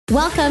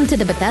Welcome to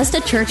the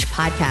Bethesda Church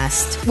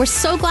Podcast. We're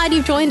so glad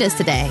you've joined us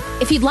today.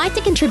 If you'd like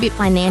to contribute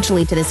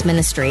financially to this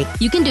ministry,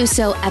 you can do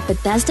so at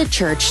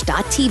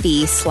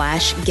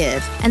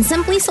BethesdaChurch.tv/give and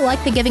simply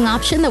select the giving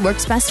option that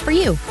works best for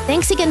you.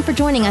 Thanks again for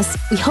joining us.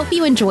 We hope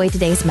you enjoy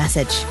today's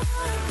message.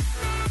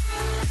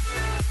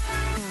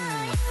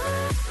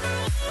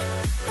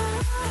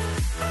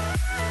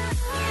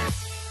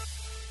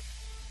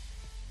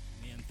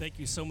 Man, thank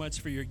you so much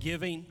for your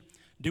giving.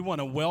 Do want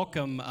to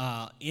welcome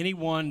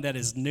anyone that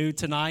is new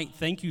tonight.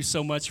 Thank you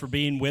so much for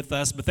being with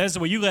us. Bethesda,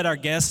 will you let our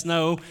guests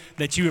know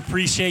that you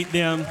appreciate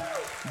them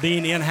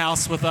being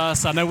in-house with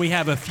us? I know we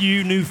have a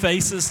few new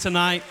faces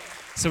tonight,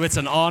 so it's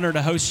an honor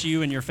to host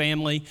you and your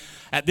family.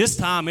 At this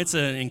time, it's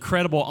an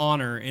incredible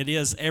honor. It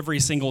is every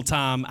single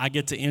time I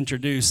get to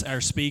introduce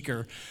our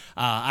speaker.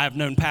 I've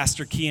known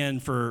Pastor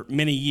Ken for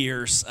many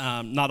years.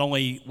 Not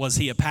only was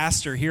he a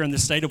pastor here in the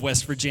state of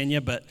West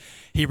Virginia, but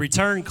he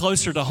returned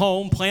closer to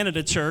home, planted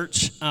a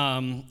church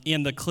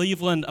in the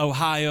Cleveland,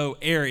 Ohio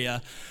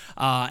area,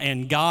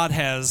 and God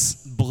has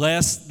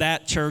blessed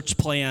that church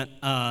plant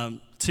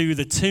to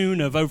the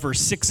tune of over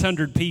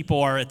 600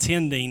 people are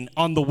attending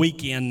on the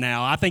weekend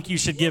now. I think you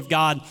should give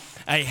God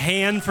a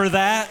hand for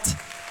that.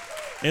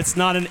 It's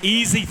not an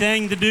easy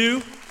thing to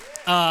do.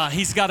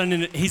 He's got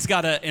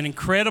an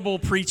incredible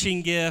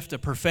preaching gift, a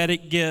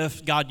prophetic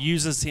gift. God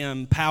uses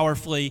him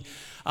powerfully.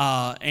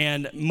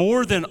 And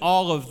more than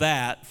all of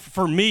that,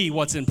 for me,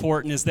 what's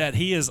important is that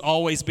he has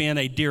always been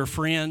a dear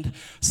friend,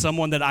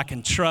 someone that I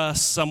can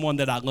trust, someone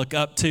that I look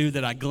up to,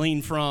 that I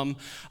glean from.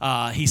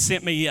 He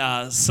sent me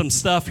some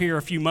stuff here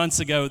a few months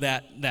ago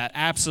that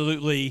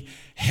absolutely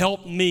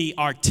helped me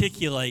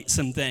articulate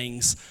some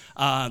things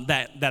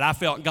that I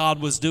felt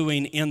God was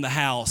doing in the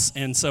house.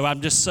 And so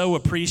I'm just so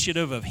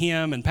appreciative of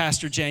him and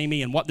Pastor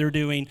Jamie and what they're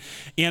doing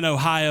in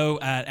Ohio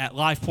at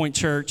Life Point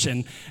Church.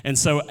 And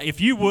so if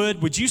you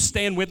would you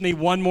stand with me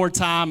one more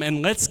time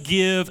and let's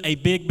give a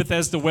big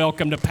Bethesda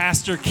welcome to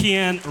Pastor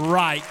Ken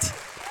Wright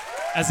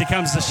as he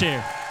comes to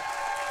share.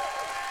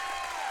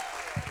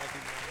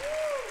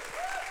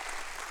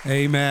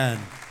 Amen.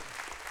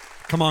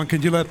 Come on,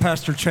 can you let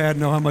Pastor Chad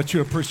know how much you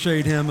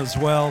appreciate him as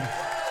well?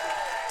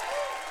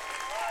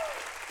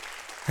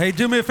 Hey,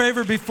 do me a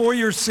favor, before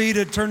you're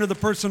seated, turn to the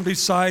person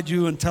beside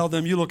you and tell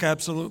them you look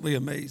absolutely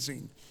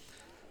amazing.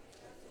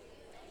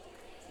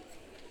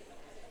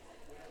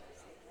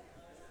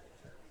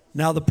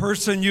 Now, the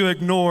person you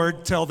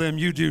ignored, tell them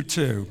you do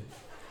too.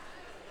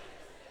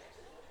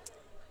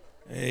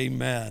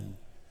 Amen.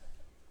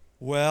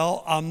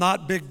 Well, I'm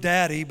not Big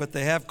Daddy, but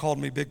they have called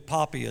me Big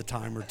Poppy a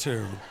time or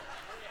two.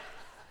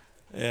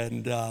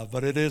 And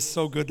but it is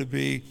so good to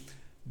be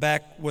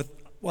back with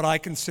what I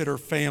consider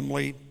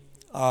family.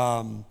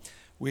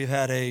 We've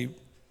had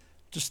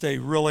just a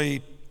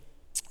really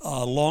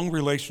long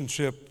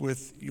relationship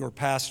with your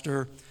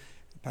pastor,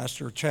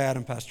 Pastor Chad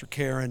and Pastor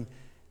Karen.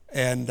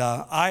 And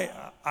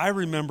I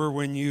remember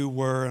when you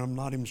were, and I'm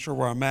not even sure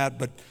where I'm at,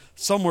 but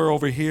somewhere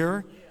over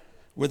here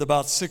with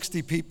about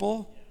 60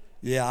 people.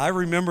 Yeah, I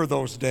remember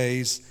those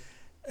days.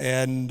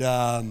 And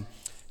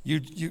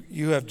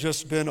you have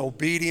just been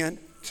obedient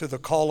to the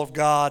call of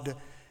God,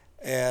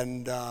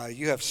 and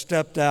you have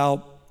stepped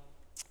out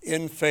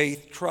in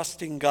faith,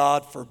 trusting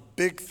God for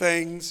big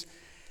things.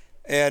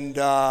 And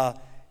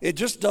it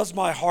just does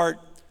my heart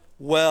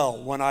well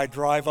when I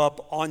drive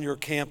up on your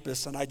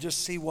campus and I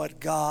just see what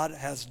God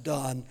has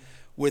done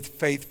with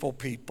faithful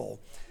people.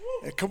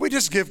 Can we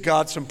just give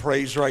God some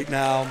praise right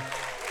now?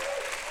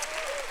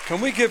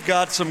 Can we give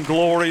God some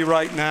glory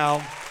right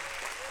now?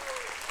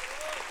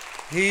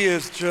 He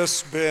has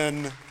just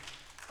been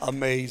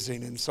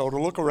amazing. And so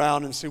to look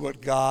around and see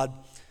what God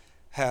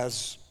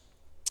has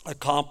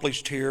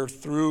accomplished here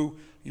through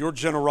your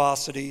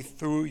generosity,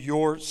 through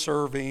your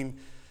serving,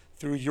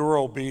 through your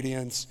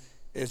obedience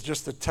is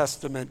just a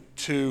testament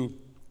to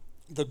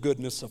the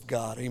goodness of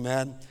God.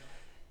 Amen.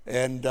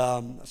 And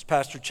as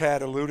Pastor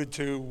Chad alluded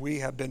to, we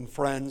have been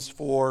friends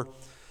for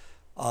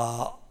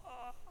I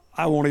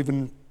don't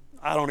even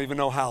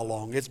know how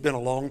long. It's been a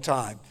long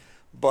time.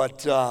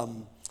 But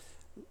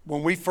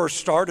when we first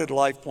started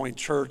Life Point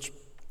Church,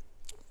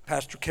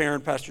 Pastor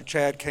Karen, Pastor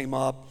Chad came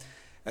up,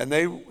 and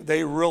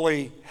they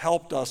really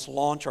helped us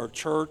launch our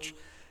church.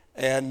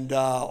 And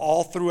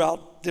all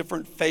throughout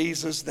different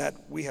phases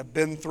that we have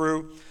been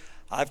through,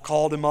 I've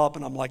called him up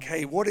and I'm like,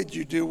 hey, what did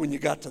you do when you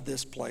got to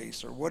this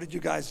place? Or what did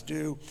you guys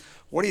do?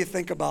 What do you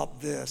think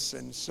about this?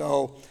 And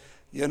so,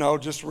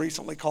 just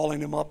recently calling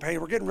him up, hey,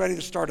 we're getting ready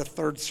to start a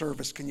third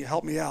service. Can you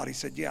help me out? He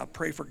said, yeah,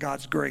 pray for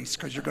God's grace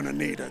because you're going to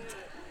need it.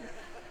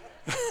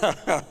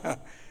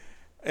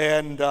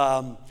 And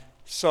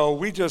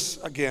so I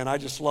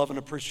just love and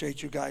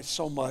appreciate you guys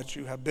so much.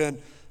 You have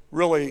been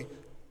really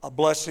a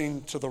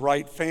blessing to the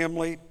Wright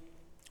family,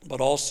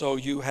 but also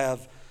you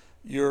have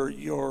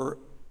your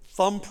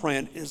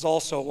thumbprint is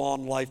also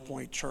on Life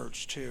Point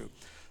Church too.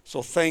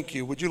 So thank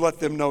you. Would you let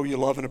them know you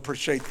love and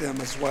appreciate them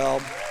as well?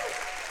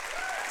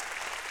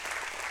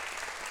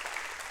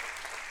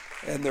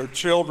 And their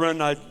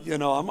children, I'm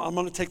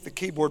going to take the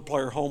keyboard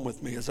player home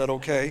with me. Is that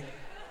okay?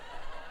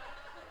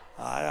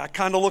 I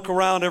kind of look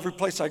around every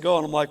place I go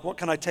and I'm like, what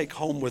can I take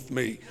home with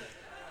me?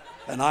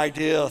 An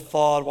idea, a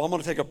thought, well, I'm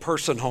going to take a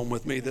person home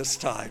with me this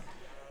time.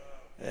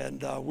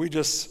 And we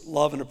just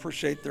love and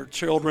appreciate their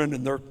children,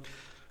 and they're,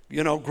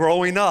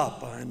 growing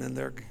up, and then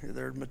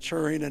they're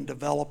maturing and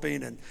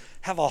developing and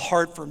have a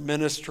heart for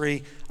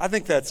ministry. I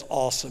think that's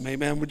awesome,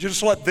 amen. Would you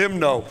just let them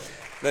know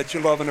that you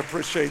love and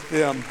appreciate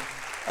them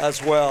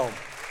as well?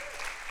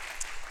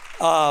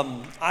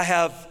 I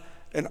have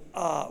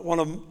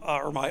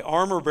my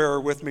armor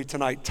bearer with me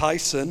tonight,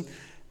 Tyson,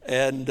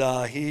 and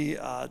he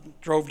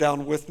drove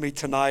down with me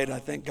tonight. I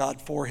thank God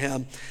for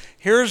him.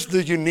 Here's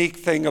the unique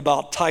thing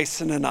about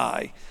Tyson and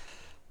I.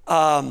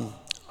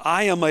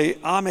 I'm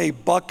a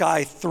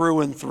Buckeye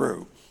through and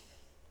through.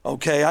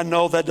 Okay, I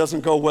know that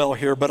doesn't go well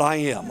here, but I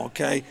am.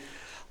 Okay,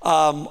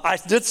 I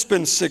did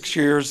spend 6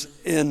 years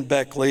in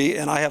Beckley,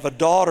 and I have a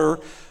daughter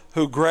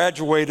who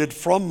graduated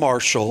from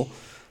Marshall.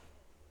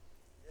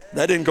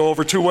 That didn't go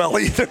over too well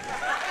either.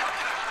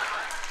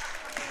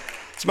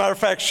 As a matter of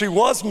fact, she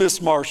was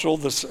Miss Marshall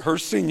her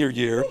senior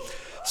year.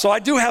 So I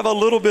do have a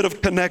little bit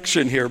of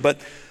connection here.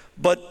 But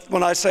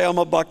when I say I'm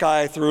a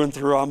Buckeye through and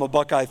through, I'm a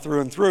Buckeye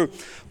through and through.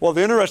 Well,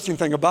 the interesting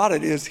thing about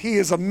it is he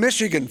is a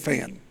Michigan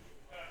fan.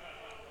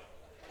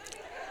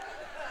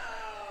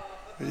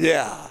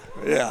 Yeah.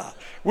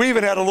 We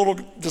even had a little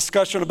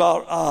discussion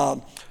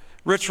about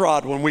Rich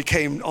Rod when we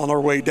came on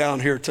our way down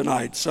here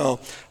tonight. So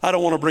I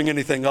don't want to bring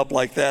anything up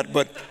like that,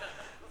 but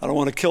I don't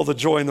want to kill the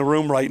joy in the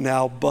room right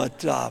now.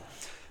 But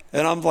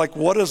and I'm like,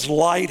 what does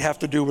light have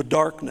to do with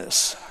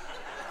darkness?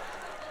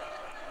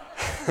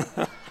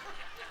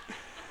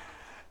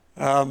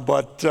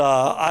 But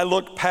I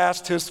look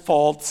past his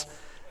faults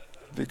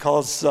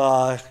because,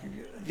 the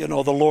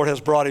Lord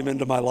has brought him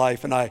into my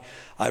life, and I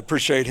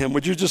appreciate him.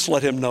 Would you just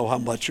let him know how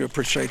much you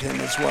appreciate him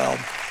as well?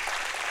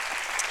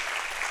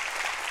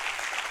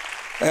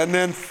 And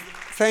then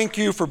thank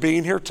you for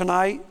being here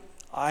tonight.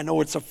 I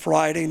know it's a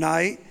Friday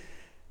night,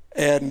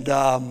 and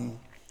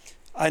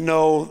I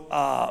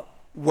know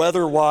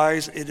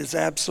weather-wise it is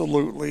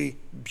absolutely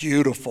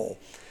beautiful.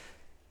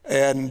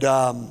 And,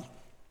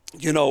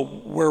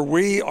 where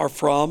we are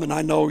from, and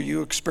I know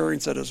you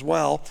experience it as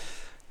well,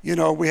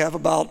 we have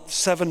about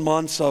 7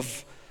 months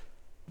of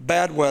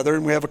bad weather,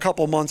 and we have a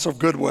couple months of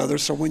good weather.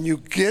 So when you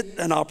get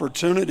an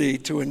opportunity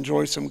to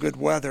enjoy some good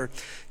weather,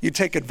 you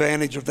take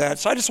advantage of that.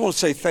 So I just want to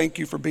say thank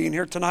you for being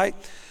here tonight.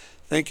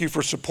 Thank you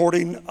for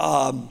supporting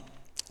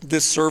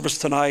this service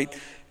tonight,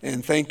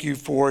 and thank you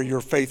for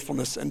your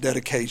faithfulness and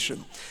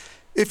dedication.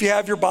 If you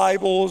have your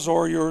Bibles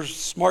or your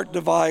smart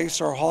device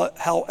or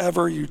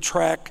however you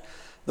track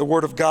the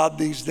Word of God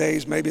these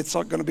days, maybe it's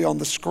not going to be on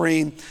the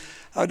screen,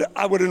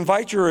 I would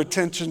invite your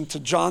attention to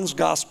John's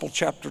Gospel,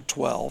 chapter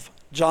 12.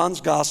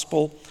 John's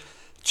Gospel,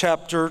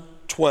 chapter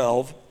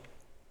 12.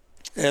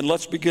 And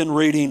let's begin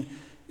reading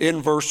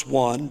in verse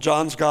 1.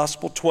 John's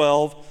Gospel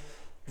 12,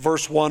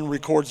 verse 1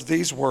 records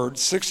these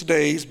words: 6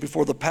 days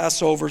before the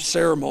Passover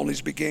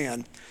ceremonies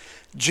began,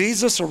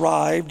 Jesus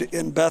arrived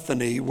in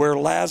Bethany where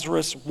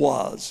Lazarus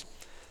was,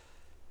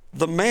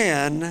 the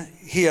man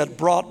he had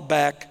brought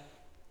back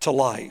to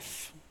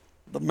life.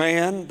 The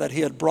man that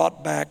he had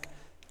brought back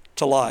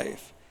to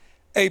life.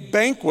 A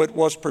banquet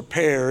was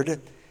prepared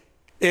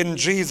in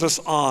Jesus'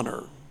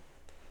 honor.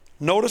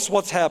 Notice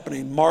what's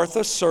happening.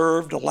 Martha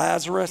served,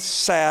 Lazarus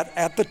sat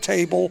at the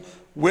table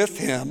with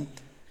him.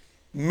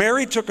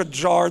 Mary took a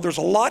jar, there's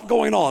a lot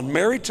going on.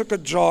 Mary took a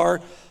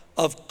jar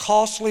of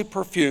costly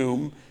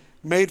perfume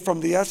made from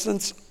the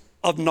essence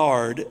of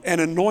nard and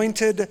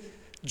anointed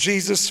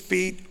Jesus'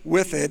 feet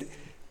with it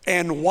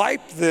and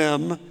wiped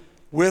them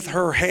with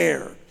her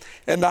hair.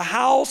 And the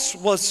house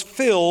was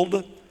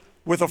filled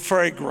with a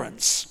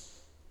fragrance.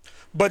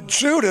 But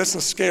Judas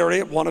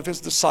Iscariot, one of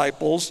his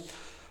disciples,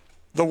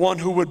 the one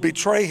who would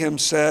betray him,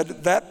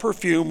 said that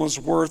perfume was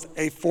worth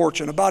a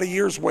fortune, about a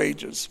year's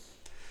wages,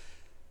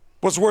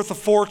 was worth a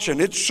fortune.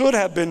 It should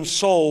have been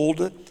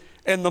sold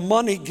and the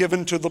money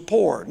given to the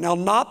poor. Now,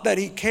 not that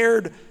he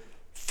cared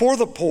for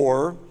the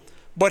poor,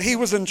 but he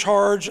was in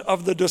charge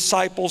of the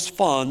disciples'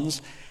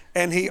 funds,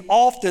 and he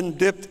often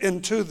dipped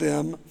into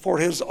them for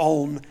his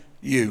own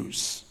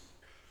use.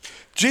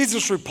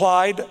 Jesus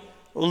replied,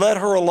 "Let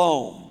her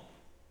alone.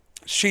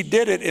 She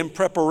did it in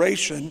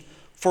preparation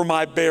for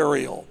my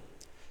burial.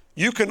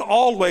 You can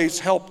always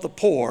help the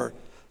poor,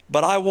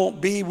 but I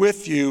won't be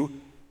with you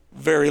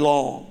very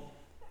long."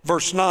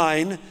 Verse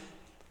 9,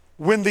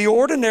 when the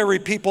ordinary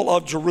people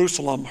of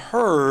Jerusalem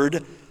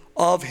heard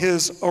of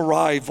his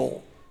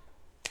arrival,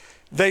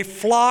 they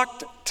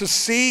flocked to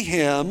see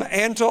him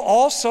and to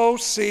also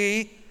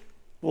see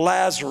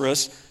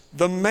Lazarus,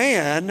 the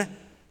man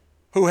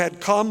who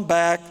had come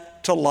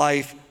back to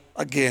life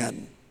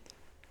again.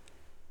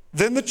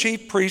 Then the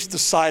chief priests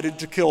decided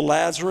to kill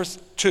Lazarus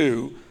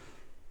too,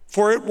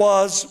 for it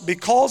was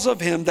because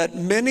of him that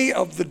many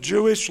of the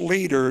Jewish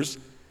leaders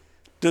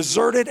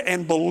deserted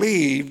and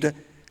believed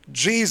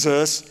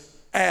Jesus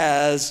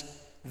as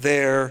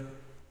their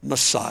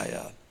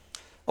Messiah.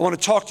 I want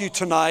to talk to you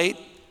tonight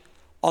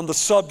on the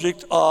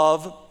subject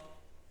of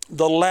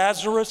the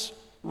Lazarus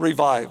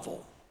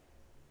revival.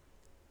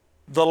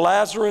 the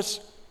Lazarus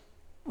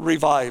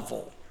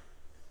revival.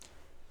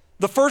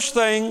 The first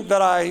thing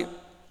that I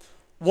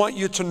want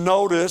you to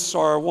notice,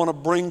 or I want to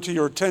bring to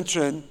your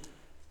attention,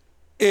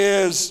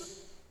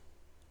 is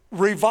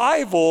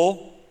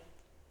revival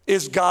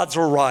is God's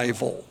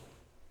arrival.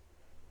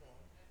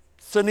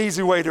 It's an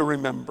easy way to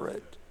remember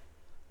it.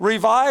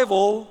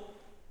 Revival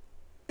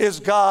is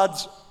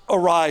God's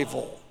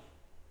arrival.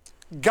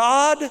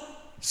 God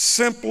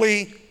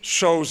simply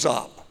shows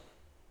up.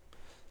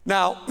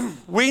 Now,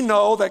 we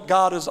know that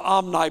God is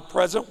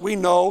omnipresent. We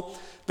know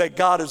that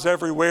God is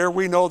everywhere.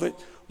 We know that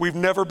we've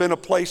never been a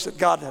place that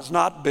God has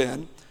not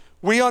been.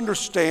 We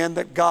understand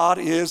that God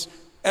is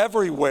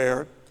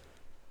everywhere.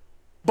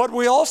 But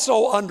we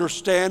also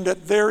understand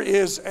that there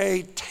is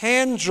a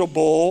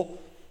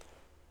tangible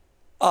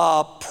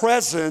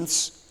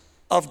presence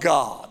of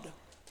God.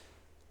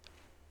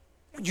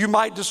 You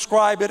might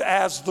describe it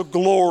as the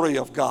glory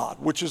of God,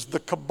 which is the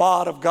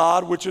kabod of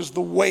God, which is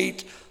the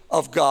weight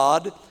of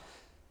God.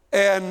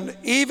 And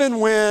even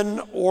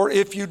when, or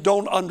if you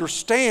don't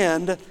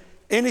understand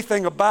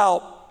anything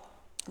about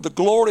the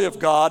glory of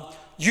God,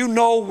 you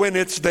know when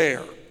it's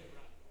there.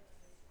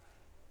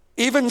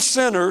 Even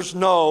sinners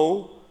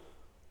know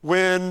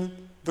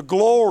when the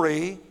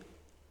glory,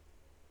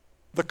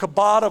 the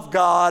kabod of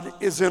God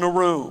is in a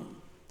room.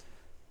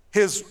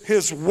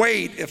 His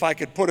weight, if I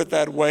could put it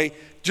that way,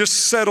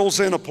 just settles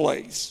in a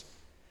place.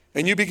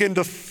 And you begin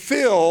to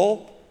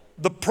feel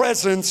the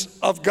presence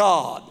of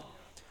God.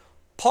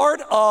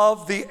 Part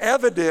of the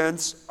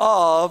evidence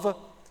of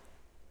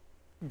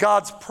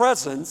God's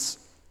presence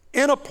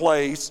in a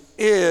place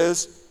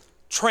is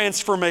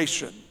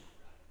transformation.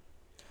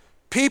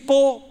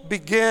 People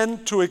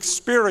begin to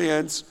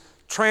experience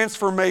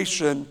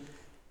transformation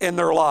in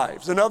their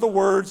lives. In other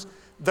words,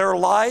 their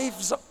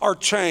lives are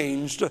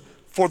changed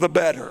for the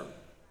better.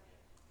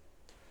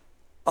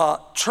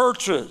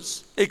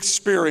 Churches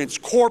experience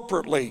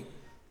corporately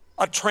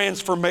a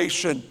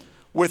transformation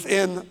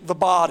within the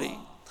body.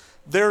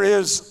 There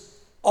is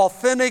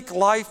authentic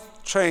life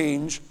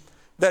change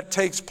that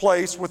takes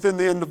place within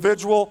the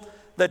individual,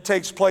 that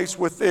takes place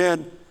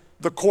within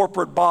the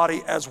corporate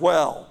body as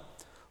well.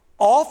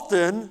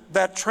 Often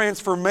that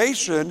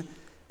transformation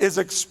is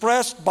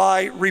expressed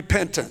by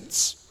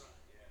repentance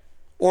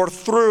or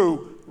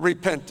through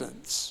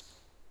repentance.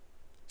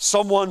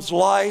 Someone's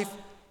life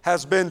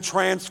has been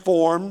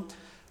transformed.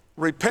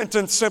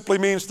 Repentance simply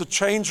means to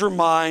change your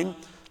mind,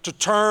 to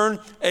turn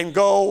and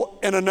go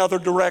in another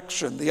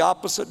direction, the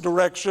opposite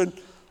direction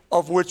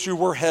of which you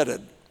were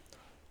headed.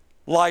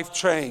 Life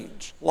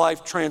change,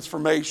 life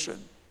transformation.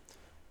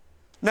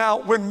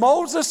 Now, when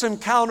Moses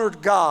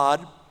encountered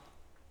God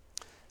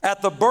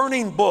at the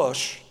burning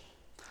bush,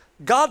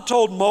 God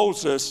told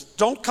Moses,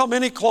 don't come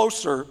any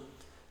closer,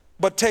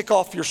 but take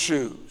off your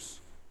shoes.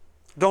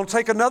 Don't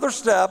take another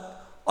step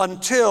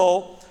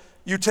until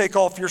you take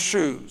off your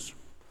shoes.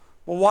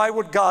 Well, why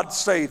would God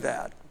say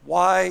that?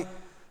 Why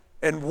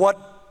and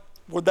what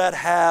would that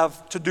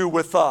have to do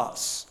with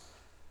us?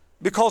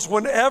 Because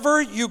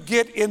whenever you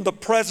get in the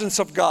presence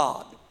of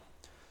God,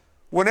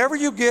 whenever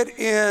you get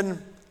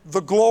in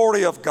the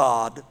glory of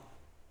God,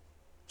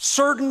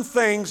 certain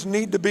things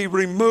need to be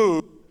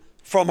removed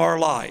from our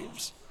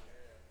lives.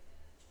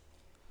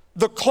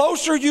 The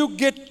closer you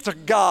get to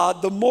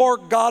God, the more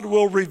God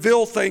will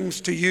reveal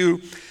things to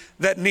you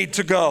that need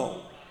to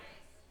go.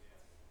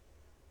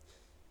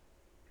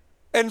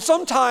 And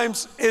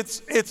sometimes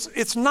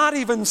it's not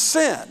even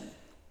sin.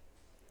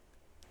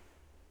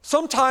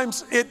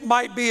 Sometimes it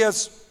might be,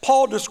 as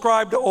Paul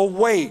described, a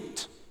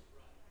weight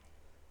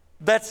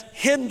that's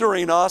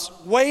hindering us,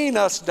 weighing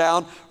us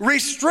down,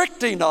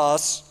 restricting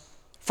us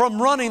from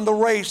running the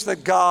race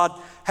that God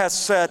has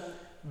set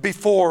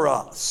before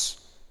us.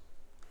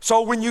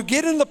 So when you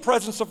get in the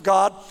presence of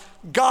God,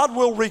 God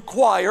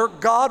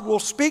will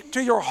speak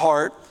to your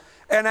heart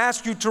and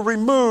ask you to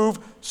remove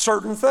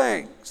certain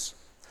things.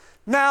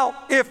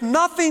 Now, if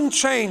nothing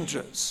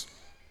changes,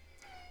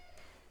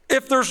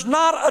 if there's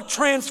not a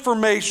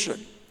transformation,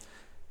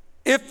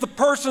 if the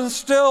person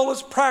still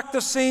is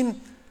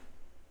practicing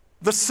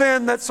the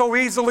sin that so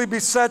easily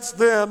besets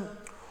them,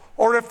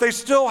 or if they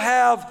still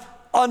have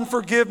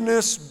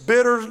unforgiveness,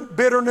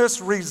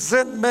 bitterness,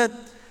 resentment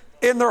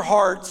in their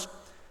hearts,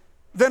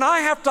 then I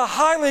have to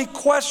highly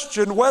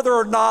question whether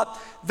or not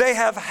they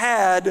have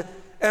had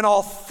an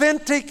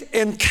authentic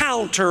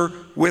encounter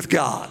with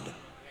God.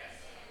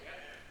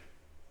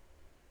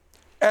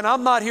 And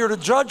I'm not here to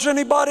judge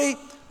anybody.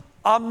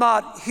 I'm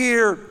not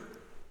here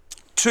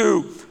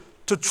to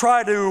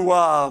try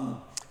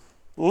to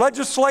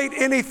legislate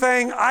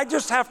anything. I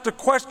just have to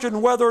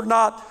question whether or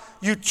not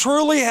you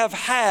truly have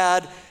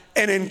had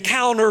an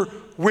encounter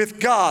with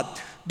God.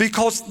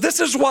 Because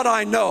this is what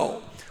I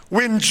know.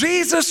 When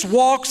Jesus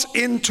walks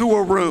into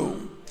a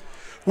room,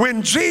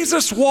 when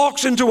Jesus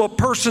walks into a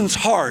person's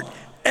heart,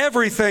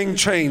 everything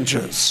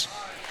changes.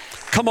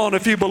 Come on,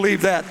 if you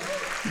believe that,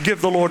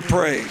 give the Lord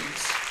praise.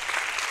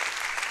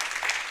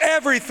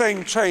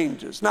 Everything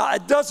changes. Now,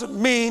 it doesn't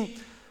mean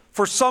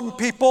for some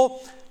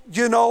people,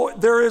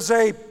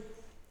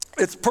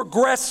 it's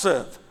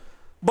progressive.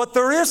 But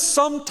there is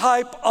some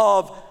type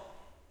of,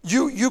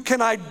 you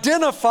can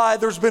identify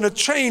there's been a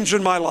change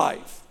in my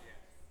life.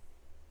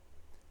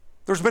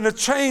 There's been a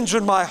change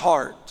in my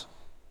heart.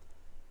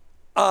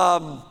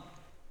 I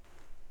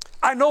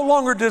no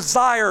longer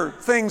desire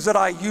things that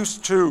I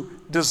used to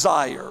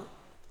desire.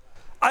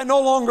 I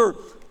no longer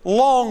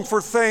long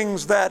for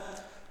things that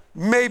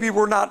maybe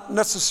were not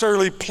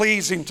necessarily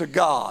pleasing to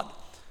God.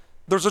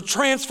 There's a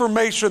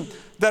transformation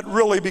that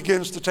really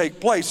begins to take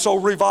place. So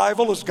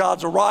revival is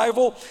God's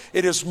arrival.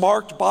 It is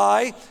marked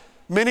by,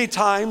 many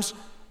times,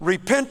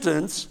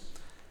 repentance.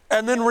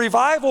 And then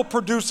revival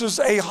produces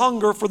a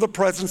hunger for the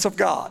presence of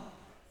God.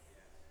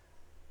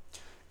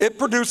 It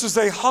produces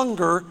a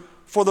hunger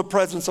for the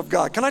presence of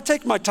God. Can I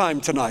take my time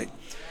tonight?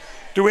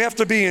 Do we have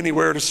to be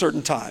anywhere at a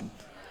certain time?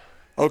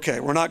 Okay,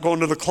 we're not going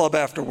to the club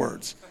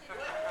afterwards.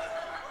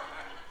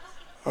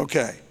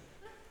 Okay.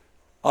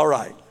 All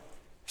right.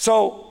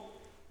 So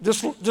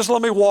just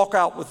let me walk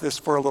out with this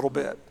for a little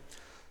bit.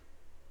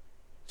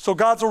 So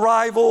God's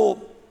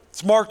arrival,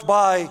 it's marked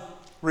by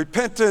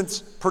repentance,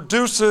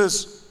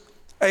 produces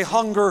a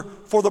hunger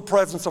for the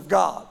presence of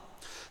God.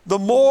 The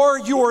more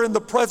you are in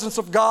the presence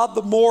of God,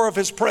 the more of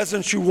His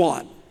presence you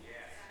want.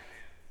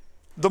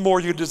 The more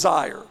you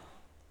desire.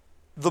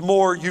 The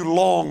more you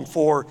long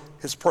for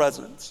His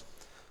presence.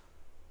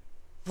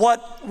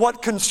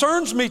 What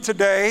concerns me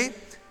today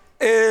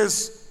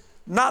is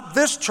not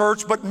this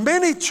church, but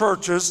many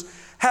churches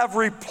have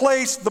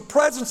replaced the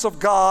presence of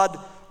God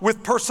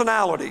with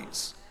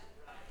personalities.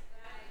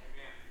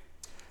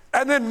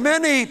 And then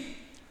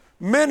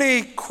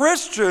many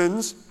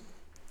Christians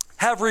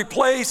have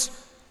replaced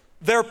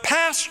their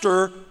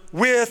pastor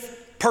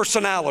with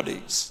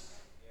personalities.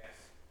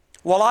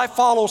 Well, I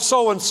follow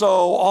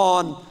so-and-so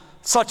on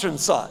such and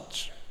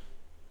such.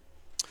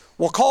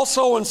 Well, call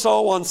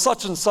so-and-so on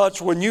such and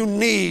such when you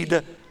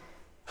need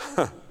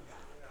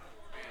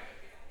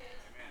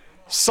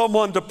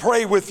someone to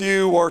pray with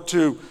you or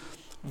to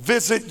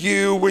visit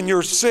you when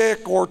you're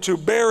sick or to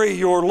bury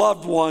your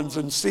loved ones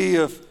and see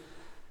if...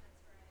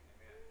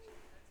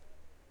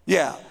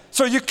 Yeah.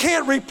 So you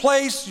can't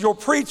replace your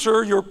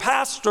preacher, your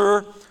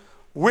pastor,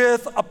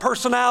 with a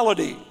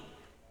personality,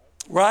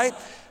 right?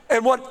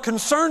 And what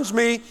concerns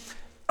me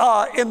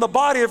in the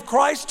body of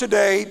Christ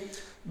today,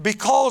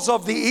 because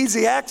of the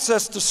easy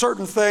access to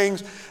certain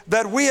things,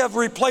 that we have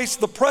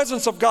replaced the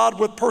presence of God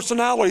with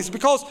personalities.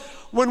 Because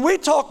when we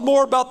talk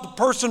more about the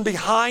person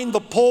behind the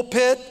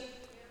pulpit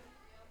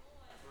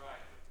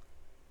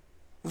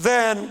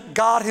than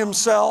God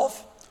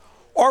Himself,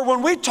 or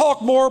when we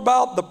talk more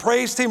about the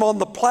praise team on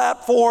the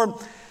platform,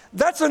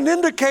 that's an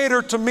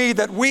indicator to me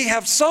that we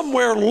have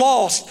somewhere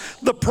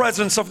lost the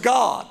presence of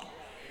God.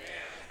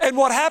 And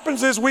what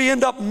happens is we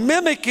end up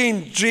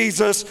mimicking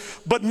Jesus,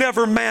 but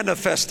never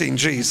manifesting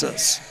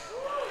Jesus.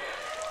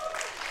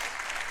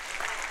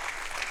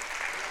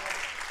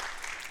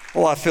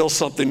 Oh, I feel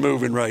something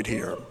moving right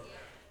here.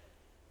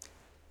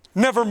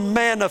 Never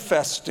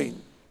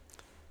manifesting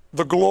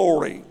the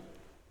glory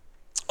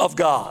of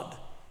God.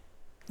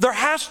 There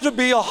has to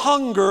be a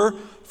hunger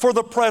for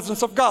the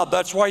presence of God.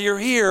 That's why you're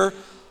here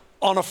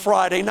on a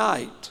Friday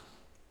night.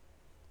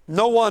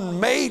 No one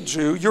made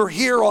you. You're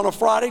here on a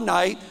Friday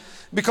night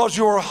because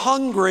you're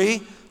hungry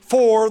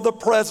for the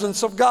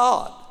presence of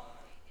God.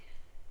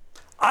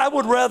 I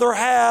would rather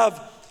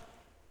have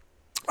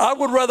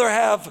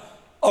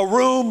a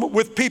room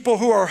with people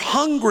who are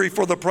hungry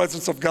for the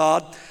presence of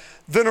God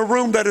than a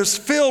room that is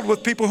filled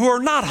with people who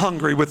are not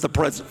hungry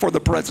for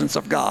the presence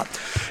of God.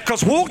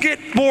 Because we'll get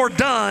more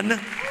done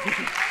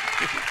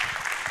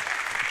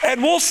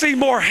and we'll see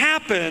more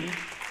happen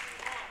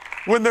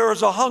when there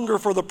is a hunger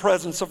for the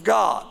presence of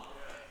God.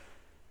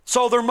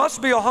 So there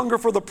must be a hunger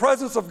for the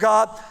presence of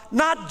God,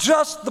 not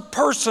just the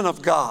person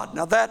of God.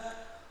 Now that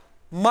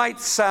might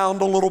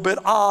sound a little bit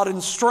odd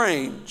and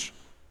strange.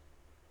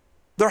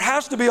 There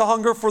has to be a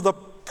hunger for the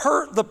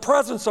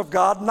presence of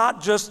God,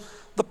 not just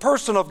the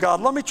person of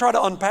God. Let me try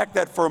to unpack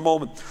that for a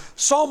moment.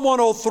 Psalm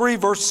 103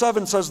 verse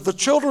 7 says, the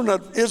children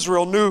of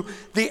Israel knew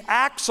the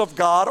acts of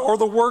God or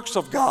the works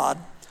of God,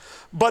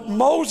 but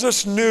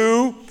Moses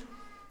knew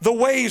the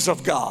ways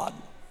of God.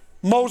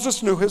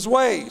 Moses knew His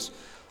ways.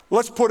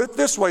 Let's put it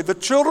this way. The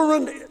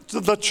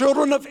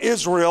children of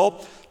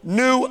Israel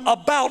knew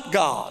about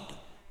God.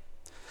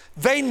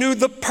 They knew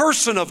the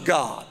person of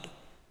God.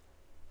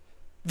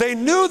 They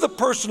knew the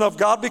person of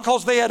God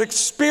because they had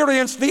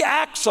experienced the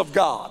acts of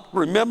God.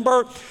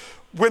 Remember,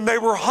 when they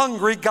were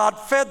hungry, God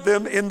fed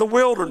them in the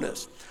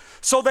wilderness.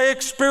 So they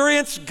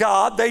experienced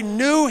God. They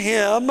knew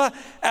Him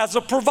as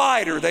a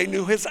provider. They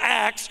knew His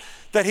acts,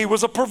 that He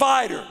was a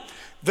provider.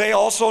 They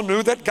also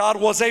knew that God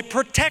was a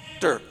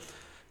protector.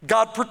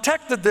 God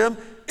protected them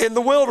in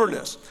the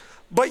wilderness.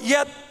 But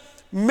yet,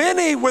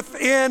 many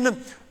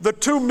within the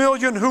 2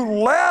 million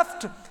who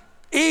left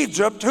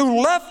Egypt,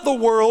 who left the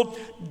world,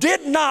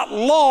 did not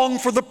long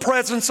for the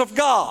presence of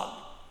God.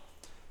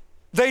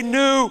 They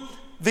knew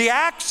the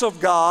acts of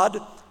God,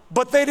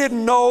 but they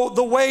didn't know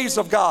the ways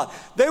of God.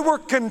 They were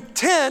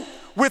content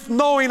with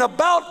knowing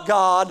about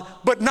God,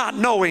 but not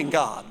knowing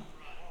God.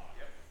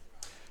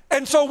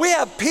 And so we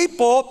have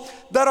people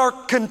that are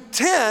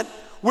content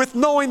with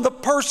knowing the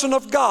person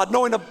of God,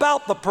 knowing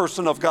about the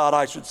person of God,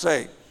 I should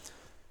say.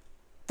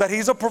 That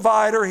he's a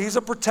provider, he's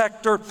a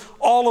protector,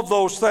 all of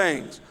those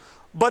things.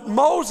 But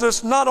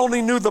Moses not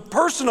only knew the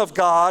person of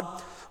God,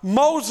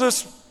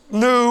 Moses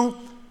knew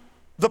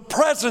the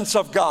presence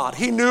of God.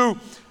 He knew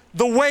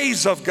the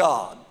ways of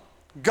God.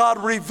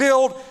 God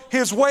revealed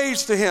his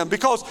ways to him,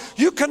 because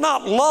you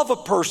cannot love a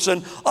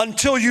person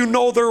until you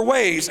know their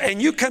ways,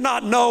 and you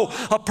cannot know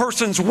a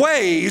person's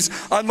ways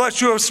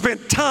unless you have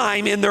spent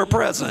time in their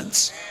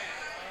presence.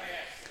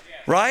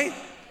 Right?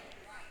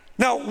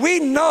 Now, we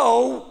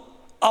know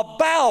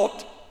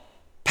about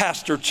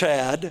Pastor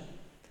Chad.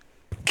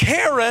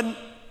 Karen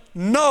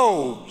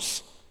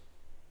knows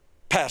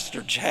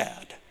Pastor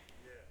Chad.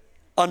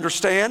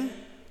 Understand?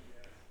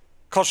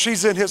 Because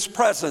she's in his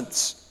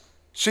presence.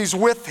 She's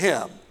with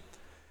him.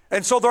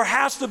 And so there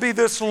has to be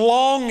this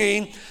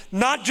longing,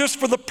 not just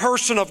for the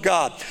person of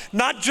God,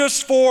 not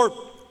just for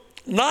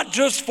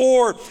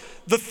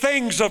the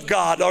things of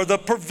God or the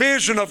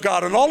provision of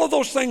God, and all of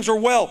those things are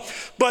well.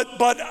 But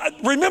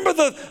remember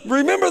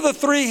the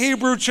three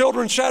Hebrew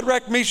children,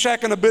 Shadrach,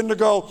 Meshach, and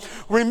Abednego.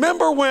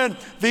 Remember when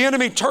the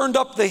enemy turned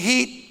up the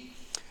heat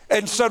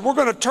and said, we're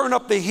going to turn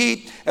up the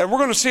heat, and we're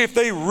going to see if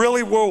they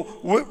really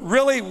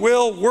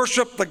will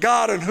worship the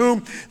God in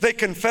whom they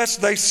confess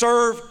they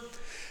serve.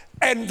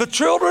 And the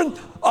children,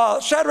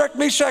 Shadrach,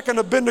 Meshach, and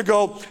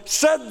Abednego,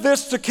 said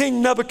this to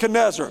King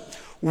Nebuchadnezzar: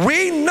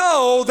 we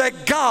know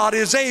that God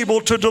is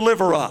able to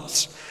deliver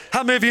us.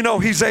 How many of you know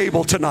he's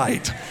able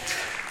tonight?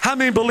 How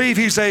many believe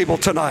he's able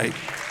tonight?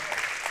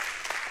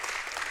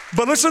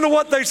 But listen to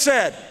what they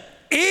said.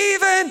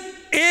 Even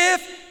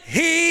if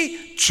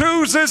he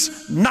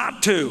chooses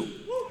not to,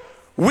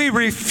 we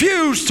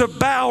refuse to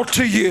bow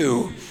to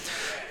you.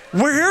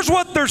 Well, here's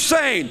what they're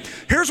saying.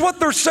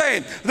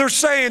 They're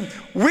saying,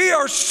 we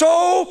are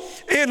so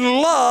in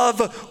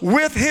love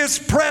with his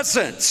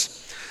presence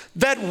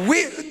that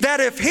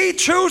if he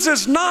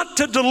chooses not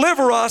to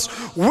deliver us,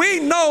 we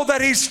know that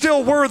he's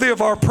still worthy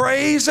of our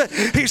praise.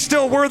 He's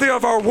still worthy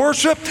of our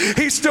worship.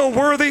 He's still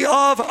worthy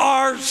of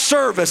our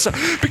service.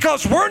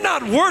 Because we're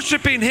not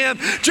worshiping him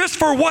just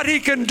for what he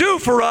can do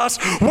for us.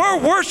 We're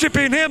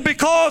worshiping him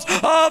because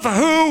of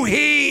who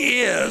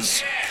he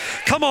is.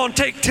 Come on,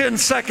 take 10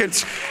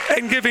 seconds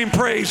and give him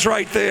praise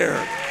right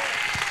there.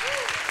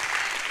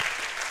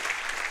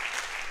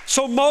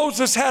 So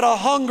Moses had a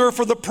hunger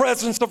for the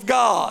presence of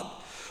God.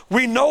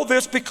 We know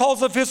this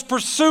because of his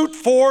pursuit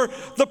for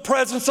the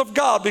presence of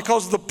God,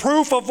 because the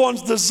proof of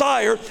one's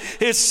desire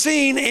is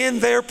seen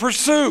in their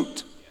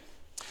pursuit.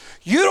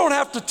 You don't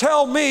have to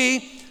tell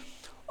me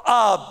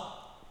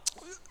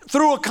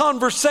through a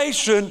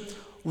conversation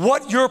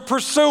what you're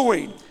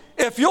pursuing.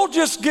 If you'll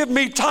just give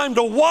me time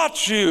to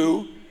watch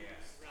you,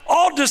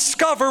 I'll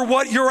discover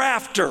what you're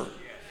after.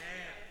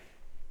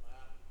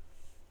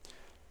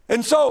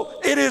 And so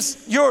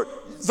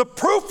the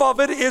proof of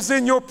it is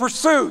in your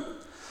pursuit.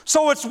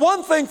 So it's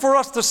one thing for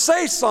us to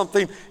say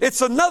something,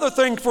 it's another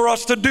thing for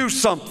us to do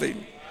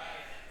something.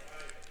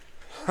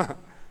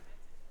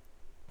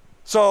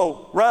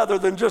 So rather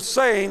than just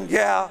saying,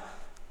 yeah,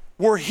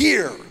 we're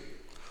here,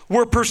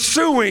 we're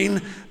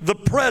pursuing the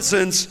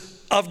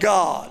presence of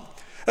God.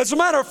 As a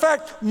matter of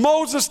fact,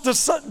 Moses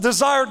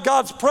desired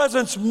God's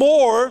presence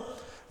more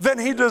than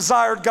he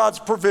desired God's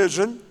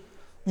provision,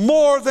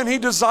 more than he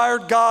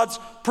desired God's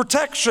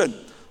protection.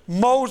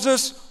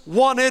 Moses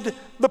wanted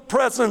the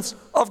presence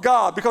of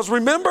God. Because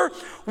remember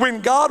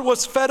when God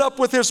was fed up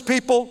with his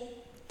people?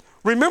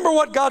 Remember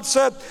what God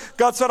said?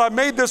 God said, I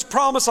made this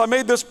promise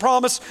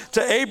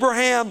to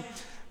Abraham.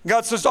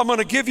 God says, I'm going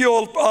to give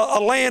you a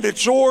land,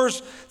 it's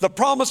yours. The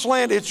promised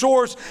land, it's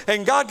yours.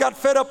 And God got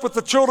fed up with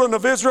the children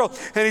of Israel,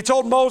 and he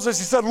told Moses,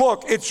 he said,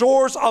 look, it's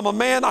yours. I'm a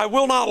man, I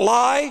will not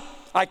lie.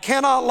 I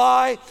cannot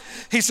lie.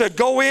 He said,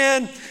 go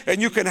in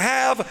and you can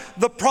have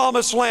the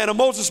promised land. And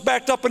Moses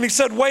backed up and he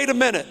said, wait a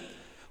minute.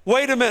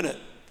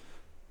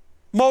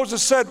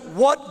 Moses said,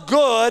 what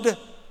good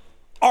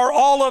are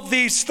all of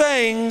these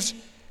things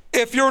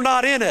if you're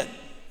not in it?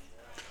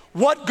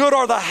 What good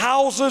are the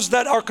houses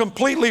that are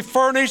completely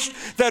furnished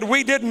that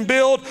we didn't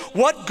build?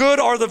 What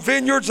good are the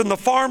vineyards and the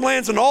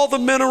farmlands and all the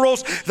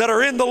minerals that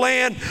are in the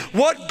land?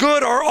 What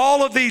good are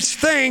all of these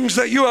things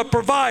that you have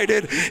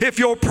provided if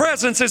your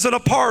presence isn't a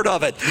part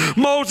of it?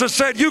 Moses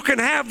said, you can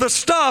have the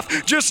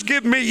stuff, just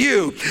give me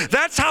you.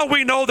 That's how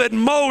we know that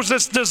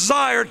Moses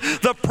desired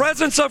the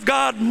presence of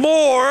God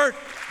more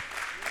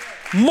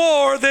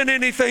than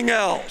anything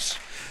else.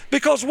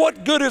 Because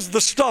what good is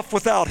the stuff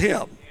without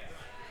him?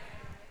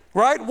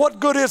 Right? What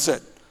good is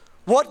it?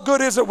 What good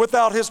is it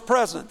without his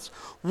presence?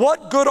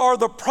 What good are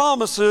the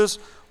promises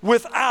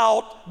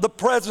without the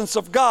presence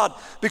of God?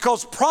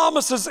 Because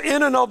promises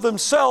in and of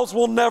themselves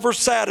will never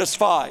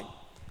satisfy.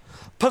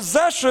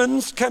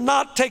 Possessions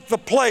cannot take the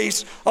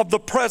place of the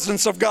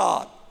presence of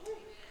God.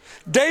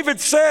 David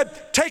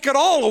said, take it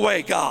all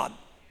away, God.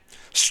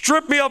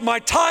 Strip me of my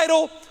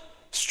title,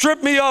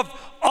 strip me of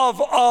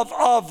of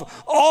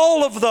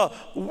all of the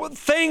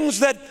things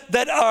that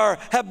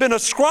have been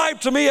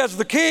ascribed to me as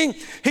the king,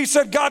 he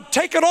said, God,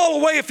 take it all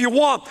away if you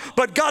want.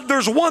 But God,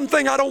 there's one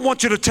thing I don't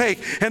want you to take,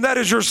 and that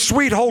is your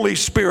sweet Holy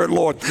Spirit,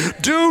 Lord.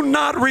 Do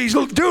not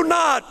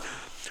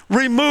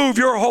remove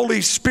your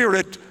Holy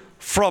Spirit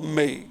from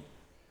me.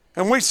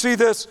 And we see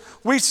this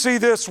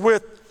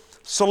with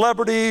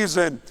celebrities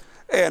and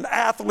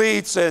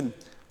athletes and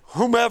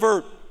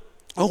whomever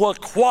who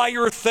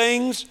acquire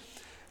things,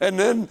 and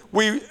then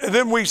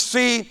we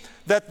see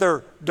that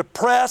they're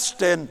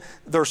depressed and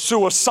they're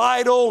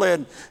suicidal,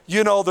 and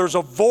there's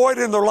a void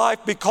in their life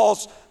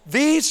because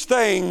these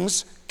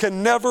things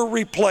can never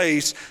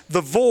replace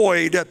the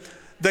void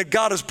that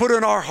God has put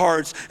in our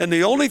hearts, and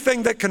the only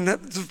thing that can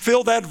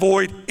fill that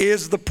void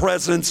is the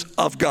presence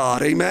of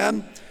God.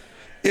 Amen?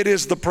 It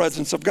is the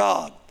presence of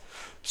God.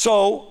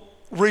 So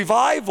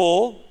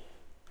revival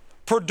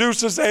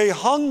produces a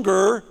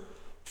hunger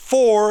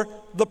for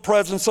the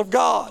presence of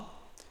God.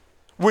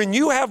 When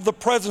you have the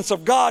presence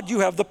of God,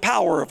 you have the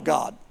power of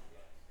God.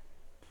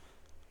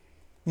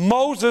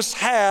 Moses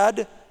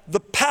had the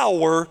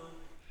power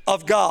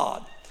of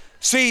God.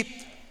 See,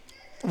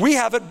 we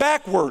have it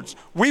backwards.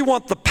 We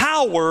want the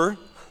power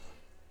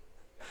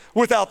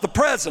without the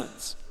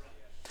presence.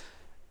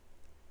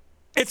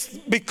 It's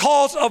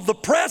because of the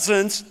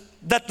presence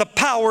that the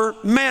power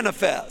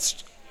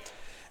manifests.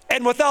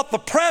 And without the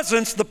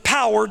presence, the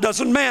power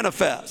doesn't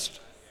manifest.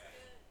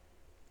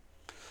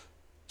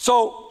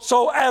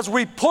 So as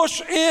we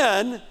push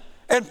in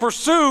and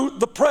pursue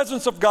the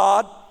presence of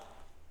God,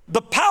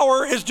 the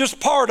power is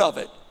just part of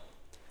it.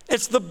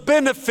 It's the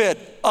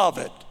benefit of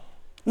it.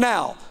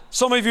 Now,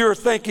 some of you are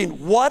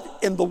thinking, what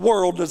in the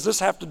world does this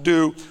have to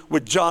do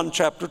with John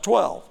chapter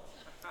 12?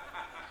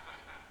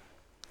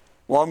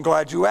 Well, I'm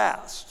glad you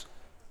asked.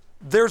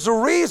 There's a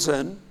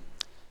reason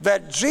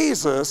that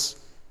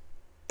Jesus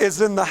is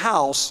in the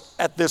house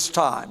at this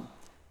time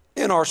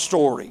in our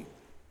story.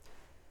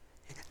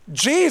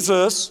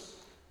 Jesus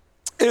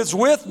is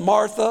with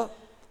Martha,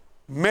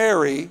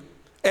 Mary,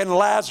 and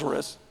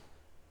Lazarus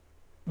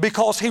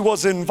because he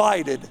was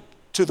invited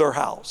to their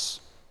house.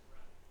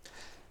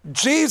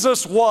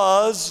 Jesus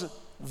was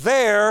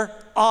their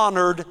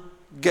honored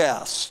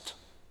guest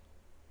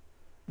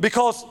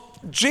because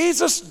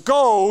Jesus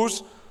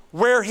goes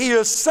where he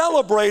is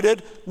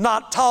celebrated,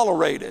 not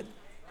tolerated.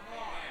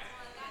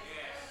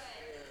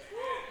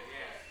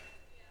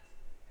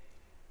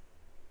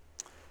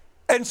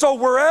 And so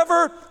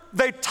wherever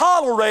they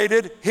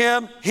tolerated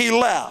him, he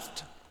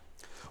left.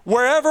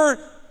 Wherever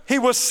he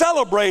was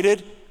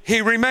celebrated,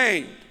 he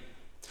remained.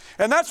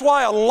 And that's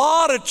why a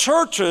lot of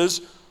churches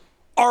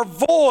are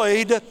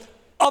void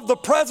of the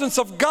presence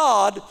of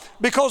God,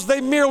 because they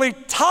merely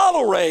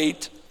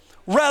tolerate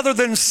rather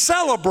than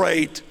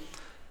celebrate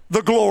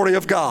the glory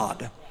of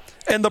God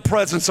and the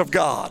presence of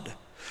God.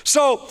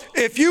 So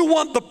if you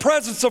want the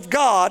presence of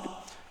God,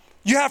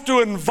 you have to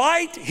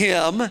invite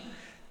him,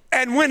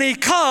 and when he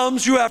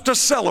comes, you have to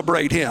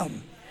celebrate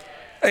him.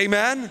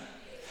 Amen?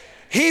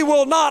 He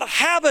will not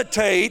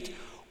habitate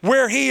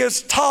where he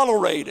is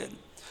tolerated,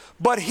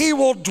 but he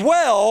will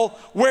dwell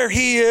where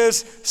he is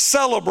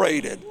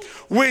celebrated.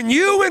 When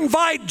you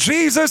invite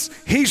Jesus,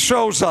 he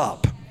shows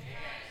up.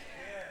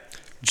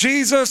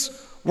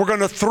 Jesus, we're going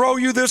to throw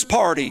you this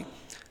party.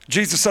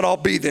 Jesus said, I'll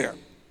be there.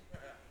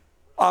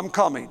 I'm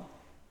coming.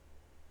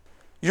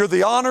 You're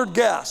the honored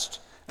guest.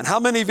 And how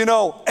many of you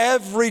know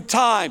every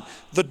time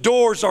the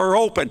doors are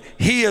open,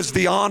 he is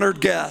the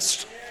honored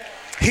guest?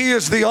 He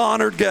is the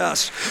honored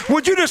guest.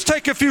 Would you just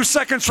take a few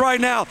seconds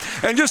right now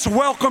and just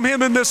welcome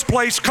him in this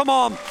place? Come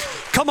on,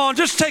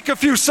 just take a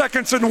few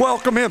seconds and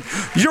welcome him.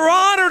 You're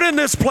honored in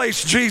this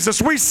place,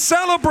 Jesus. We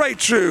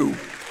celebrate you.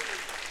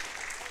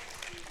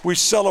 We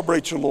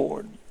celebrate you,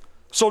 Lord.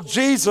 So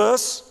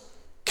Jesus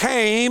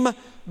came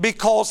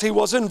because he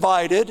was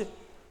invited,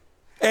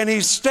 and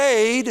he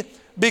stayed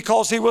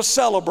because he was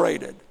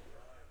celebrated.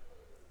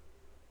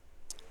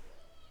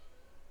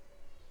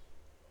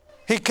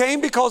 He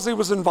came because he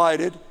was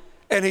invited,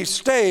 and he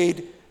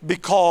stayed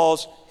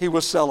because he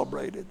was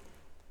celebrated.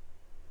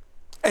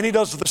 And he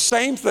does the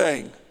same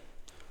thing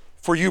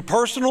for you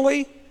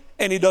personally,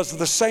 and he does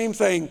the same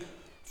thing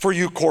for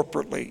you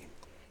corporately.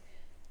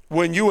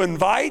 When you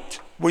invite,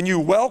 when you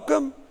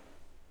welcome,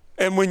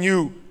 and when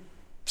you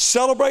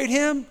celebrate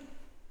him,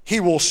 he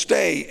will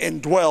stay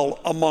and dwell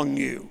among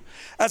you.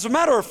 As a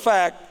matter of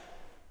fact,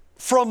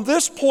 from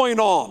this point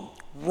on,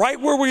 right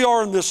where we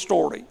are in this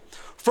story,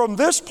 from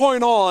this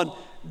point on,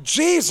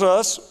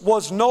 Jesus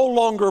was no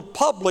longer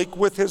public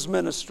with his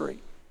ministry.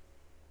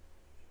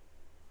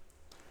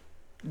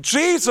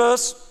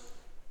 Jesus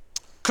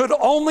could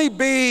only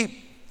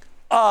be,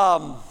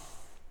 how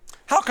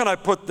can I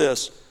put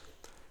this?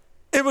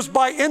 It was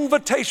by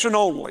invitation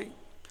only.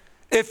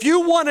 If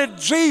you wanted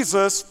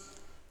Jesus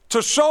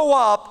to show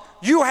up,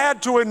 you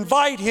had to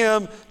invite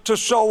him to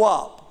show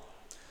up.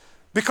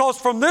 Because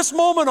from this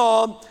moment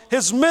on,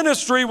 his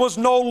ministry was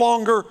no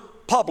longer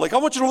public. I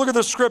want you to look at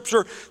the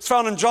scripture. It's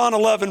found in John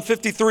 11,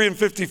 53 and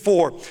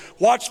 54.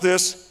 Watch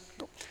this.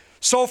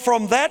 So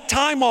from that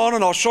time on,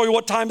 and I'll show you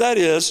what time that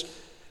is,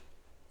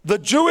 the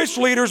Jewish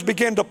leaders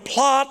began to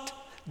plot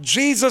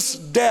Jesus'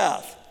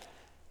 death.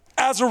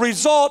 As a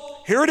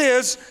result, here it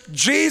is,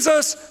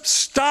 Jesus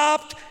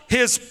stopped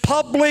his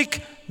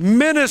public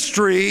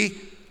ministry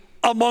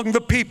among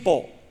the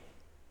people.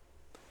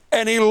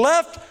 And he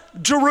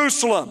left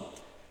Jerusalem,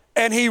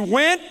 and he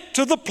went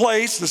to the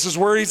place, this is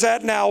where he's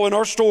at now in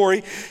our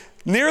story,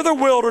 near the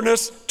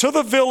wilderness, to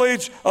the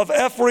village of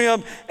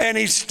Ephraim, and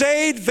he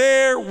stayed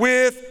there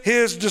with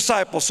his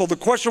disciples. So the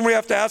question we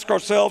have to ask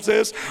ourselves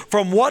is,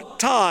 from what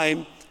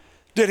time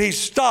did he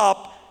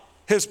stop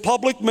his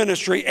public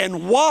ministry,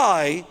 and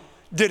why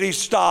did he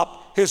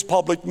stop his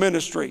public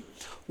ministry?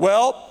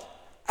 Well,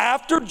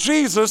 after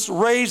Jesus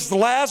raised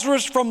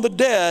Lazarus from the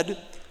dead,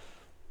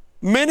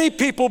 many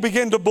people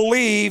began to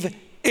believe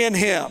in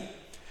him,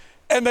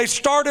 and they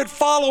started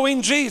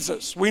following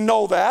Jesus. We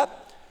know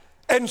that.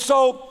 And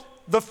so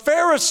the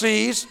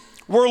Pharisees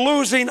were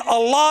losing a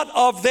lot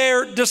of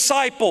their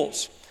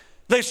disciples.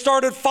 They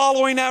started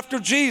following after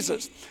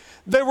Jesus.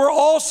 They were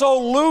also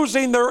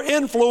losing their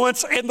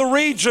influence in the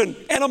region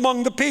and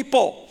among the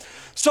people.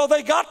 So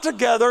they got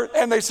together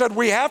and they said,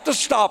 we have to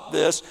stop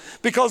this,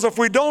 because if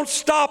we don't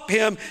stop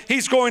him,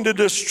 he's going to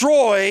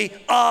destroy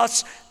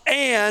us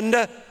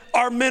and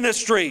our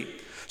ministry.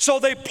 So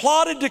they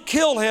plotted to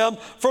kill him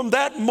from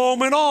that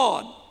moment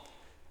on.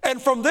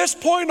 And from this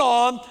point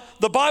on,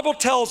 the Bible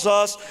tells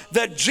us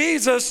that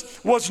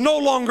Jesus was no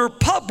longer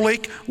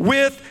public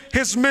with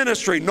his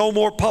ministry. No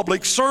more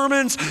public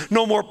sermons,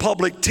 no more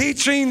public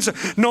teachings,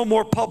 no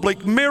more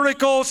public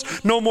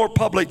miracles, no more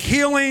public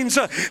healings.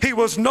 He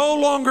was no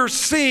longer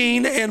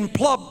seen in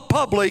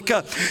public.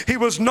 He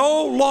was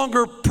no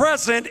longer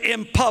present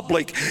in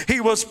public.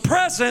 He was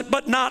present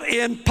but not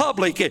in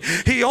public.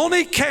 He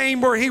only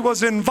came where he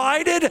was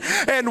invited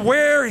and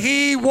where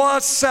he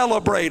was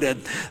celebrated.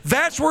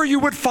 That's where you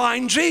would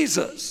find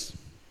Jesus.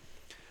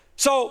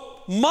 So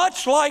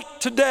much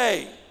like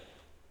today,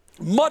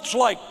 there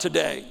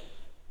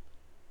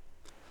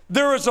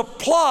is a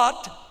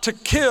plot to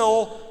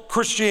kill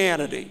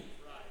Christianity.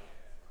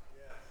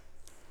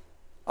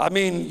 I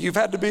mean, you've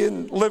had to be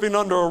living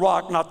under a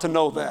rock not to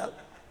know that.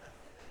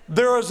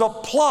 There is a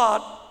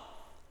plot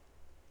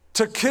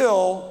to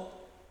kill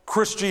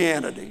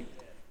Christianity,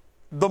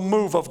 the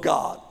move of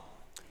God,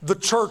 the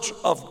church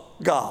of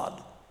God.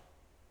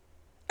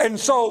 And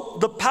so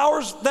the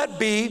powers that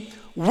be,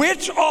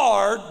 which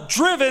are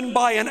driven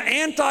by an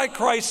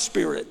antichrist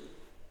spirit,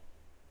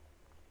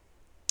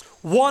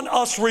 want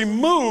us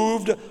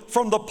removed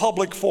from the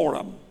public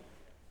forum.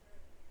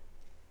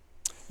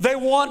 They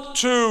want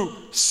to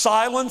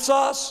silence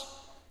us.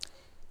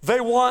 They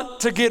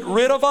want to get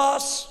rid of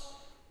us.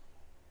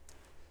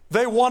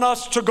 They want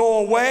us to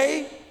go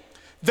away.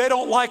 They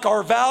don't like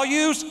our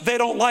values. They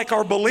don't like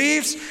our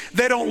beliefs.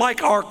 They don't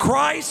like our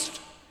Christ.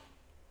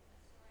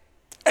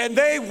 And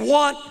they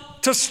want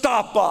to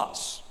stop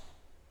us.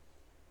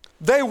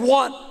 They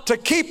want to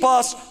keep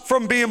us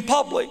from being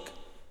public.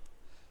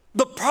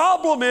 The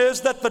problem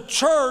is that the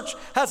church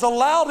has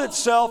allowed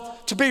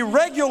itself to be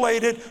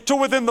regulated to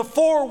within the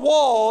four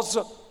walls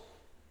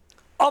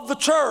of the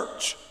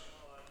church.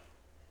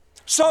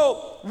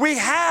 So we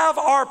have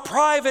our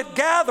private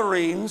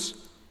gatherings,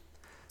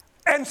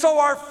 and so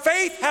our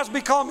faith has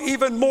become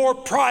even more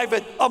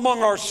private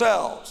among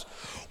ourselves.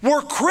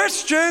 We're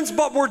Christians,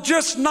 but we're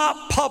just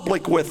not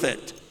public with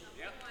it.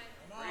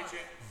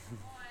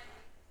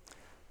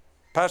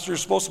 Pastor, you're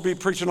supposed to be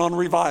preaching on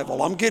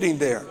revival. I'm getting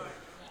there.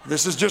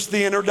 This is just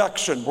the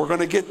introduction. We're going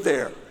to get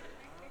there.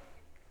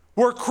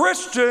 We're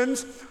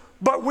Christians,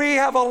 but we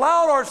have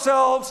allowed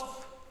ourselves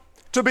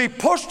to be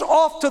pushed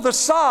off to the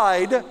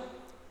side,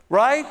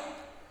 right?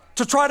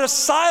 To try to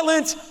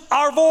silence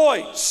our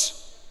voice.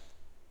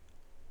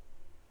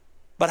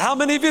 But how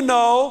many of you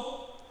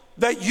know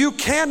that you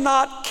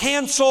cannot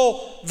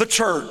cancel the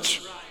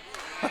church?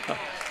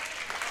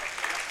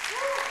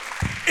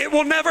 It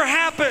will never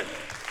happen.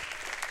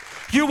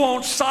 You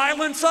won't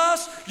silence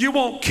us. You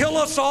won't kill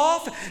us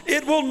off.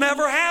 It will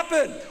never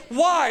happen.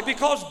 Why?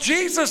 Because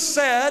Jesus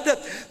said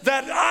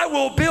that I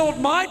will build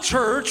my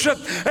church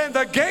and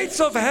the gates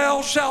of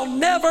hell shall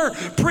never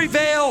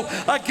prevail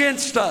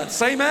against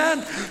us.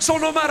 Amen? So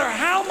no matter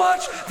how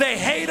much they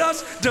hate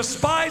us,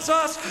 despise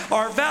us,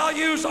 our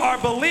values, our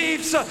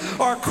beliefs,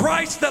 our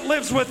Christ that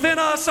lives within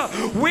us,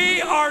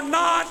 we are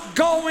not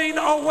going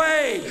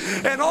away.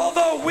 And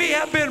although we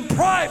have been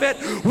private,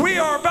 we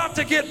are about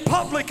to get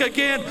public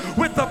again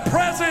with the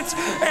presence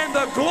and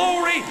the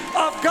glory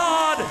of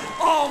God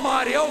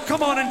Almighty. Oh,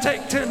 come on and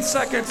take 10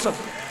 seconds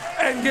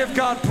and give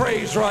God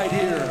praise right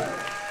here.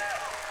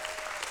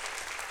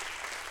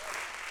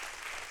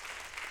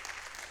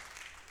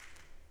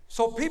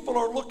 So people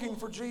are looking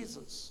for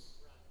Jesus,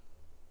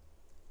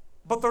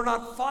 but they're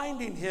not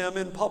finding him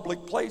in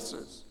public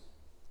places.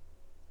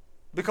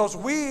 Because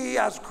we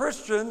as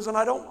Christians, and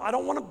I don't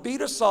want to beat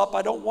us up,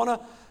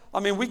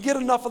 we get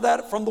enough of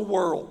that from the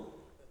world.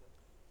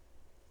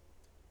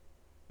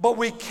 But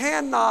we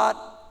cannot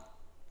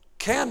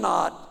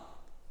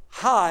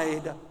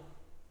hide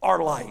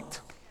our light.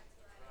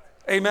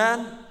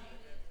 Amen?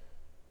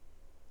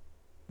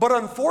 But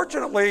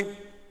unfortunately,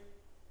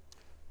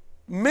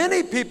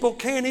 many people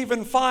can't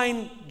even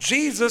find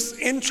Jesus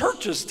in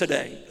churches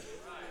today.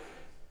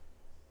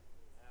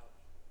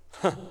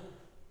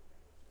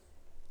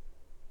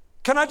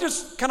 Can I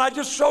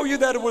just show you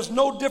that it was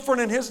no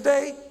different in his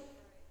day?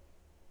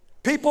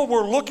 People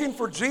were looking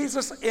for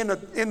Jesus in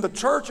the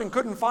church and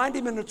couldn't find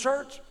him in the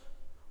church.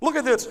 Look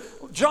at this.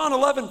 John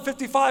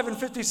 11:55 and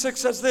 56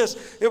 says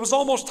this. It was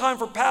almost time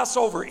for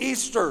Passover,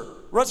 Easter,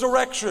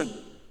 resurrection.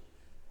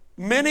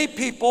 Many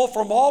people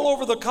from all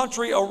over the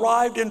country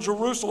arrived in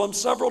Jerusalem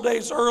several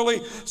days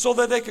early so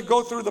that they could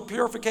go through the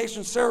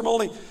purification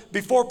ceremony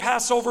before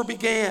Passover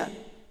began.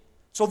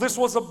 So this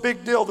was a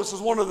big deal. This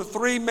is one of the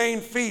three main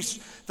feasts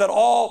that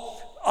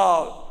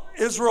all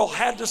Israel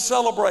had to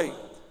celebrate.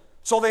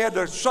 So they had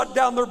to shut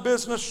down their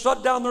business,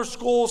 shut down their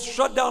schools,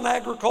 shut down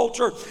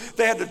agriculture.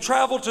 They had to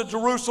travel to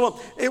Jerusalem.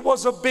 It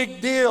was a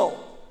big deal.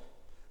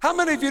 How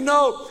many of you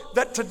know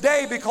that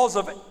today, because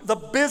of the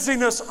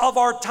busyness of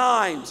our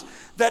times,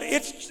 that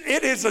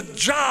it is a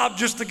job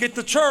just to get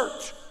to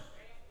church?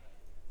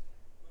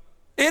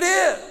 It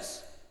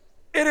is.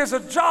 It is a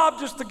job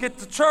just to get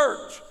to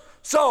church.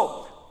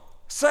 So,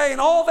 saying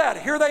all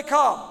that, here they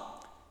come.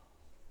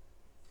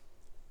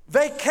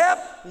 They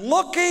kept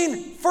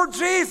looking for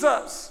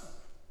Jesus.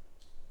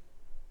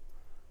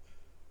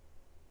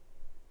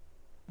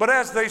 But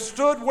as they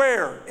stood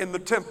where? In the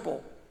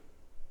temple,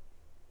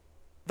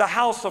 the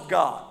house of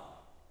God,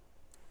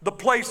 the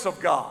place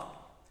of God.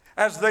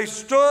 As they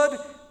stood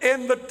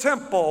in the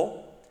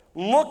temple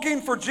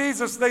looking for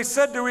Jesus, they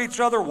said to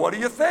each other, what do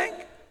you think?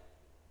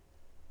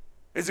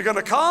 Is he going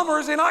to come or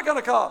is he not going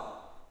to come?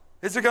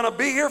 Is he going to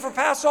be here for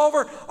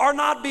Passover or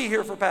not be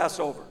here for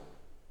Passover?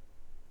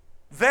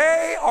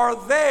 They are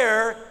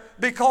there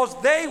because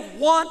they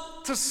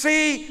want to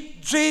see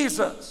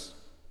Jesus.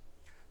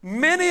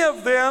 Many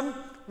of them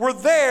were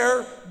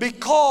there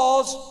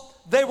because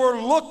they were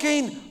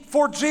looking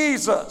for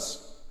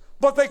Jesus,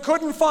 but they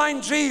couldn't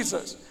find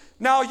Jesus.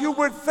 Now you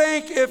would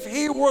think if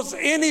he was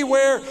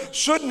anywhere,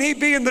 shouldn't he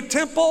be in the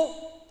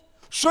temple?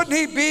 Shouldn't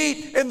he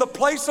be in the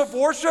place of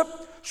worship?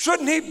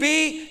 Shouldn't he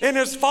be in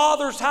his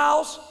Father's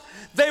house?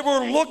 They were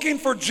looking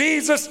for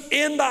Jesus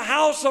in the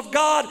house of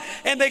God,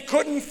 and they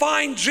couldn't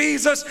find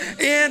Jesus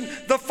in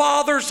the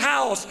Father's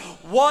house.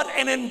 What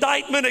an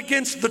indictment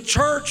against the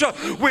church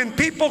when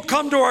people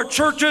come to our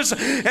churches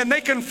and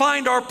they can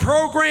find our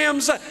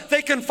programs,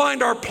 they can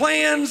find our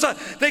plans,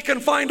 they can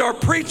find our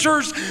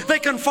preachers, they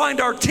can find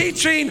our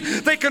teaching,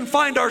 they can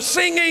find our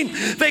singing,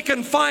 they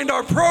can find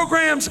our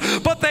programs,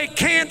 but they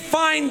can't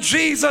find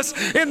Jesus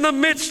in the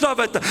midst of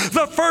it.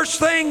 The first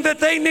thing that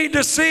they need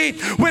to see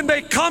when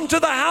they come to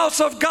the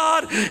house of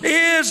God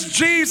is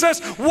Jesus.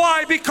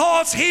 Why?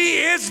 Because he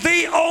is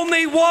the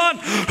only one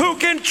who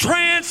can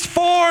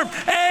transform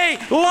a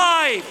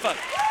life.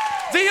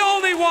 The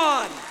only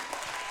one.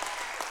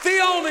 The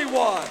only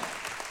one.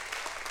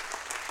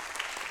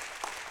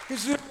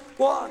 He's the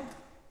one.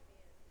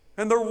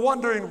 And they're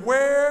wondering,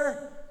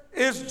 where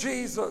is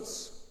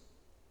Jesus?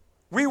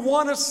 We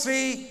want to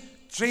see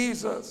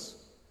Jesus.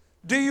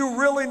 Do you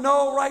really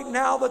know right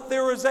now that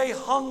there is a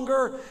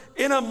hunger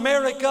in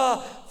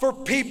America for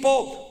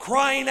people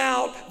crying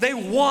out? They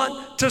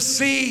want to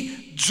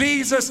see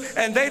Jesus,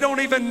 and they don't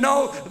even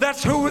know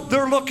that's who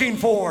they're looking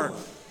for.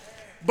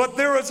 But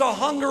there is a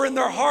hunger in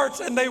their hearts,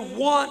 and they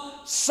want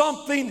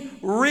something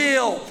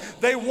real.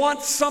 They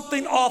want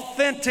something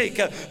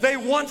authentic. They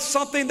want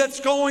something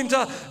that's going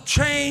to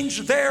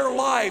change their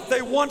life.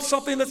 They want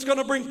something that's going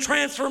to bring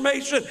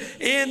transformation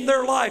in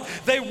their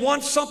life. They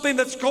want something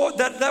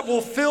that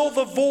will fill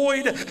the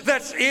void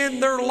that's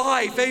in their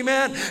life.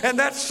 Amen. And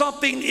that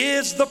something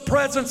is the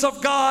presence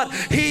of God.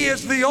 He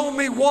is the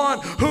only one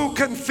who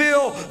can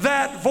fill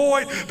that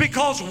void,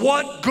 because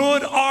what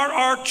good are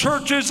our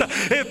churches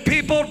if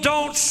people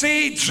don't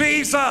see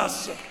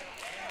Jesus?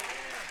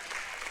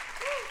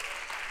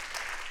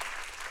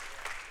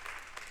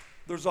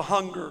 There's a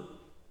hunger,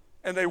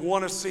 and they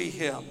want to see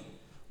him,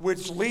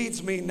 which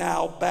leads me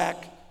now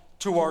back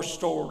to our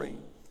story.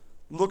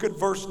 Look at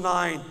verse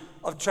 9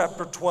 of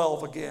chapter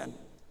 12 again,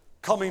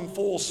 coming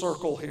full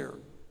circle here.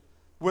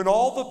 When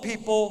all the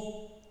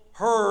people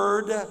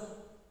heard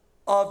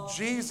of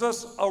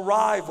Jesus'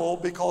 arrival,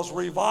 because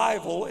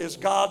revival is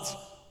God's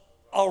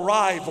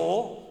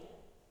arrival,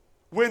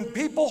 when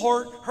people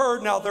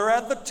heard, now they're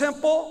at the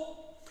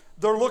temple,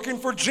 they're looking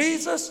for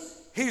Jesus,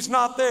 he's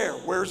not there.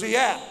 Where's he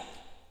at?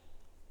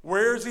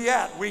 Where's he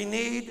at? We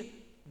need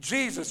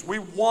Jesus. We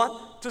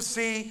want to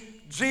see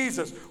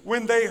Jesus.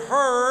 When they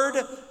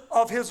heard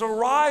of his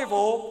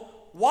arrival,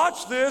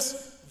 watch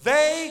this,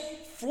 they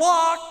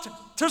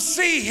flocked to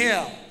see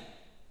him.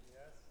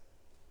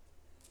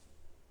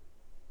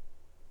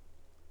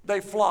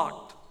 They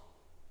flocked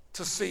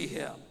to see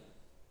him,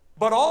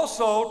 but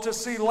also to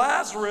see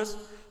Lazarus,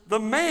 the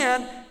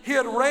man he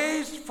had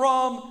raised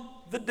from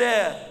the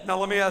dead. Now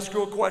let me ask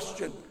you a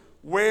question.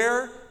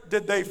 Where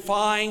did they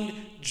find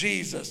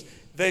Jesus?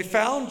 They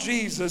found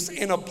Jesus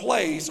in a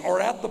place,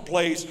 or at the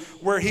place,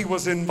 where he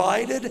was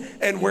invited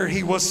and where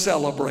he was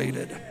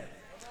celebrated.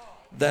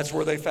 That's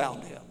where they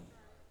found him.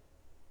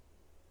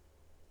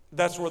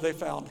 That's where they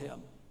found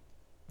him.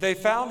 They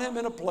found him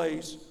in a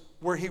place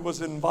where he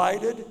was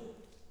invited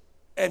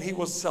and he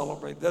was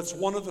celebrated. That's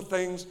one of the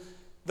things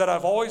that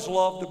I've always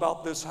loved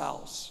about this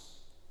house.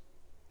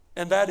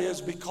 And that is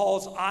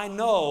because I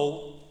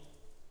know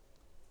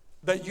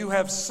that you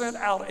have sent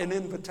out an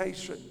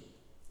invitation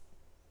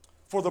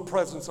for the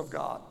presence of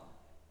God.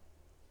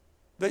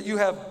 That you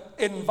have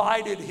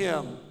invited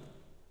him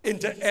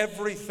into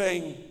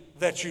everything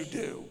that you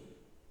do,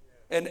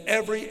 and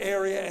every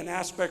area and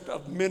aspect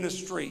of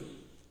ministry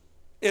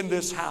in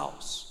this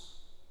house.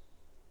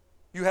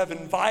 You have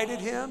invited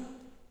him,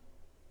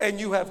 and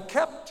you have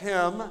kept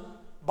him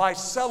by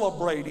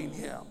celebrating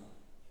him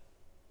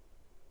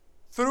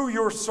through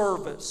your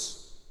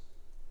service,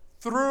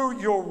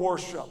 through your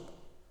worship,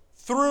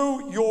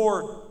 through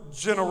your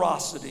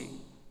generosity.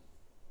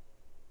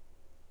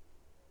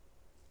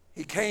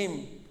 He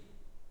came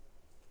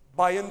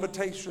by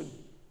invitation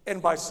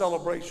and by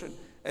celebration.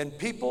 And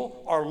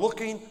people are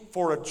looking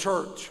for a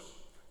church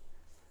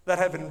that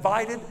have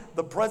invited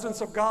the presence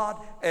of God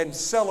and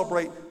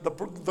celebrate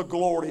the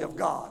glory of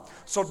God.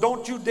 So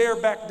don't you dare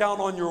back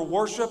down on your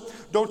worship.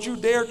 Don't you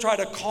dare try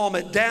to calm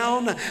it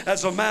down.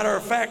 As a matter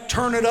of fact,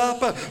 turn it up.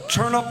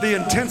 Turn up the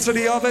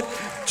intensity of it.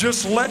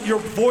 Just let your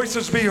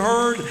voices be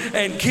heard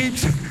and keep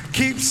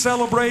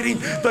celebrating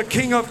the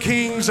King of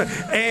Kings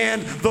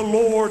and the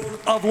Lord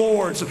of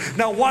Lords.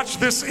 Now watch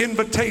this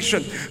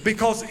invitation,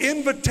 because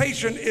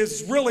invitation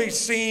is really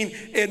seen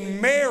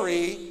in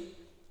Mary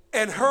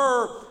and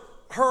her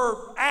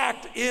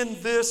act in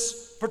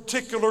this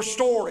particular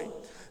story.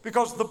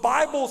 Because the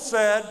Bible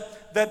said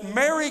that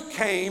Mary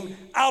came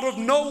out of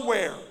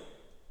nowhere,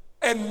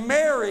 and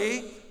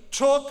Mary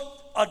took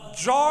a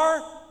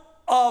jar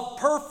of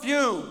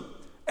perfume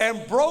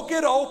and broke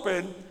it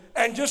open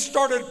and just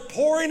started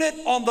pouring it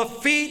on the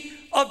feet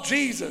of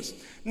Jesus.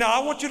 Now, I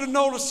want you to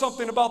notice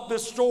something about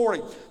this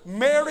story.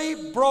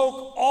 Mary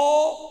broke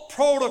all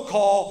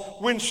protocol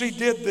when she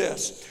did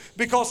this.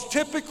 Because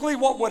typically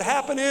what would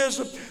happen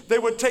is they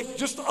would take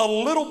just a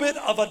little bit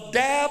of a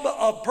dab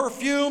of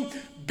perfume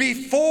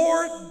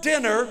before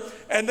dinner,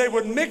 and they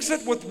would mix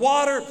it with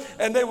water,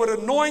 and they would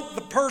anoint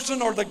the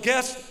person or the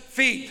guest's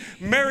feet.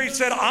 Mary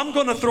said, I'm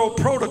going to throw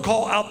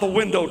protocol out the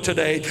window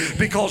today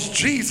because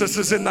Jesus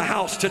is in the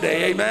house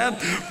today. Amen.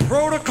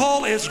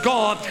 Protocol is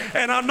gone,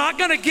 and I'm not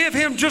going to give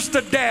him just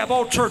a dab.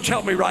 Oh, church,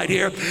 help me right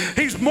here.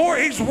 He's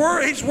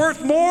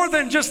worth more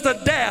than just a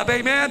dab.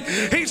 Amen.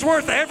 He's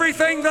worth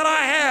everything that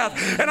I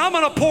have, and I'm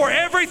going to pour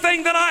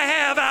everything that I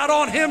have out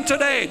on him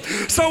today.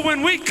 So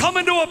when we come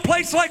into a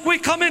place like we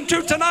come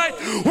into tonight,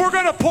 we're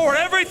going to pour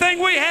everything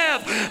we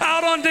have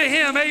out onto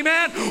him.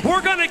 Amen.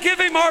 We're going to give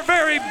him our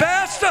very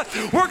best.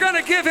 We're going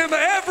to give him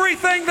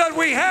everything that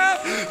we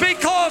have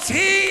because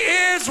he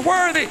is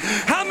worthy.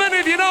 How many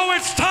of you know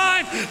it's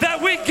time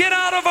that we get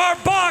out of our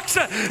box?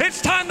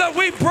 It's time that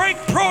we break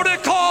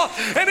protocol,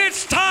 and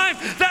it's time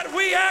that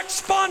we act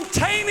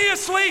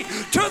spontaneously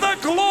to the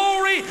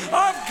glory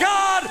of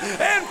God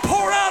and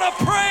pour out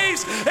a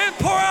praise and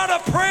pour out a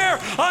prayer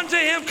unto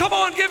him. Come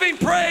on, give him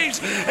praise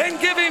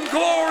and give him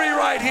glory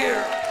right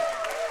here.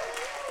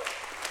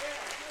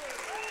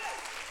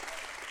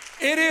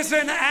 It is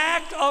an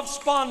act of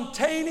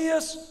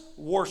spontaneous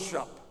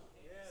worship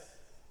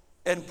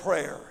and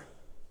prayer.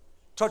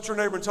 Touch your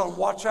neighbor and tell him,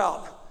 watch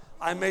out.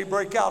 I may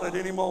break out at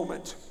any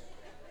moment.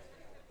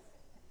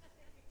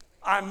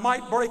 I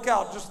might break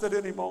out just at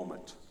any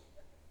moment.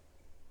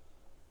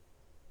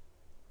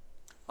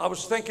 I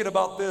was thinking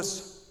about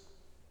this,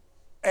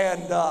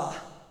 and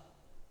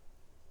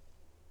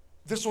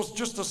this was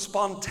just a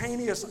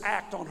spontaneous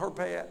act on her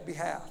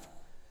behalf.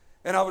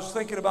 And I was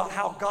thinking about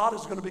how God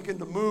is going to begin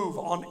to move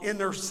on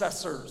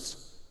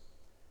intercessors.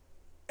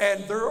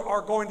 And there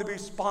are going to be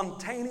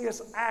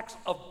spontaneous acts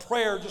of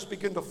prayer just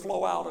begin to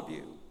flow out of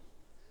you.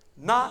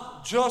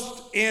 Not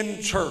just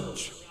in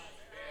church.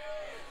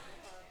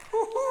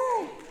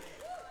 Woo-hoo.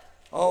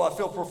 Oh, I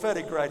feel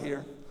prophetic right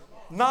here.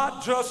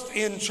 Not just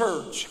in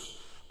church.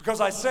 Because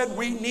I said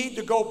we need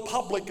to go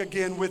public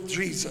again with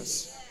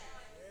Jesus.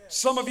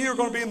 Some of you are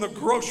going to be in the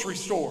grocery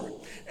store,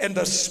 and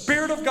the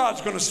Spirit of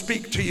God's going to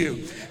speak to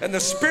you, and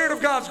the Spirit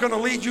of God's going to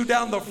lead you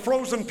down the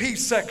frozen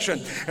peas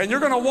section, and you're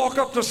going to walk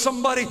up to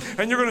somebody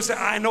and you're going to say,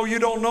 I know you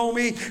don't know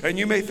me, and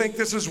you may think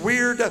this is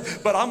weird,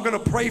 but I'm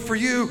going to pray for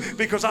you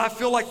because I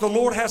feel like the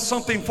Lord has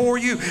something for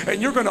you.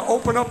 And you're going to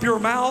open up your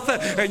mouth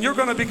and you're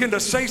going to begin to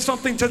say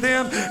something to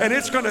them, and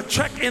it's going to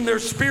check in their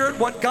spirit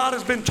what God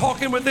has been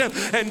talking with them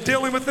and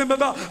dealing with them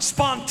about.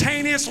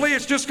 Spontaneously,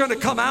 it's just going to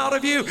come out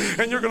of you,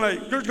 and you're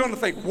going to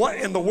think, what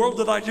in the world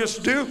did I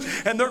just do?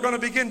 And they're going to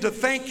begin to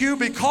thank you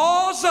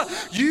because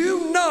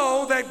you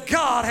know that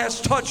God has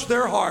touched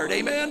their heart.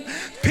 Amen.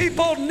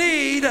 People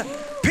need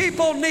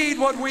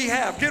what we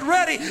have. Get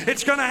ready.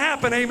 It's going to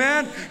happen.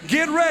 Amen.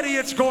 Get ready.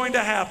 It's going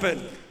to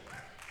happen.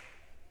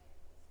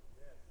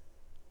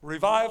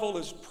 Revival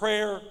is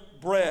prayer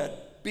bred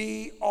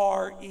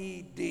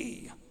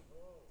B-R-E-D.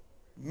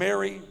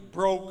 Mary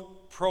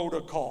broke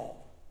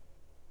protocol.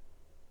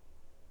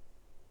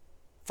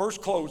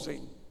 First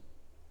closing.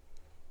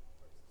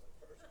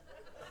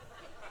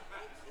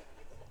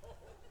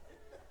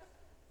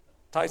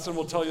 Tyson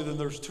will tell you that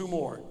there's two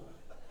more.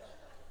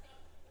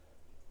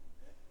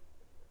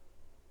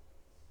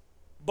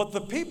 But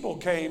the people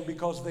came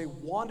because they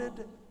wanted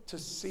to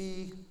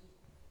see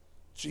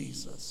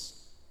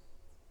Jesus.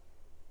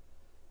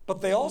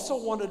 But they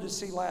also wanted to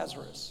see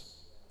Lazarus.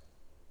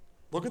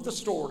 Look at the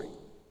story.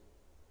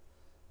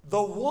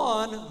 The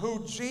one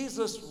who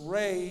Jesus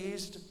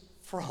raised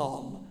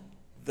from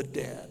the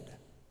dead.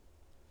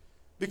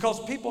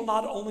 Because people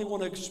not only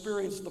want to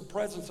experience the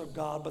presence of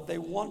God, but they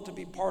want to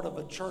be part of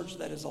a church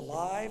that is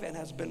alive and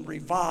has been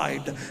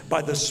revived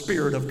by the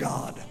Spirit of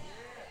God.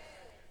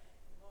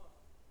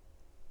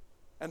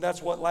 And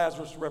that's what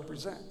Lazarus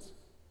represents.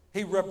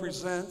 He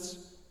represents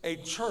a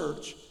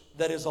church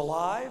that is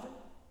alive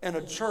and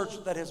a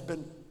church that has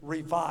been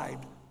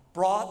revived,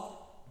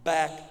 brought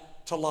back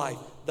to life.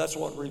 That's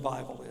what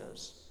revival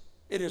is.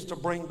 It is to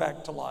bring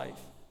back to life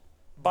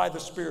by the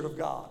Spirit of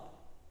God.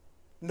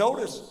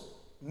 Notice,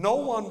 no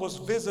one was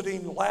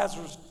visiting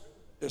Lazarus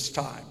this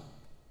time.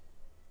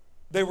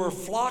 They were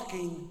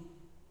flocking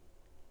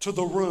to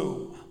the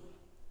room.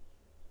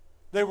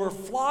 They were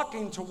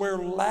flocking to where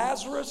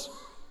Lazarus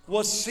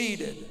was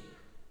seated,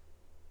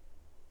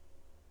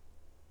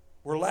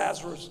 where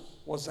Lazarus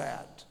was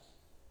at.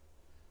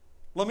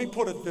 Let me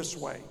put it this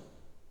way.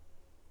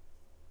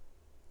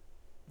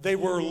 They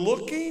were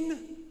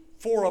looking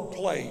for a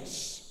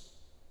place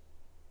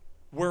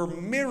where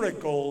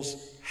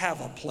miracles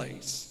have a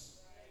place.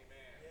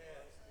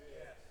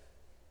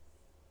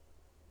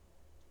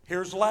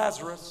 Here's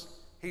Lazarus.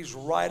 He's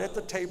right at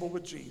the table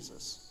with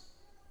Jesus.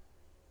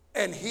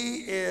 And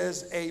he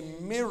is a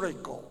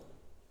miracle.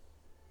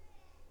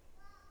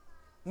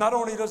 Not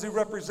only does he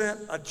represent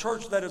a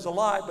church that is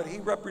alive, but he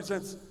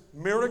represents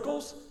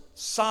miracles,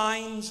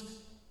 signs,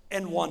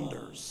 and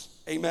wonders.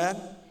 Amen?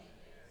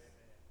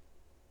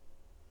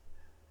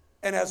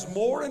 And as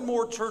more and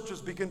more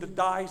churches begin to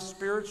die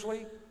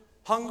spiritually,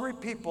 hungry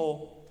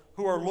people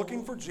who are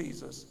looking for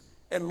Jesus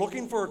and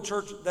looking for a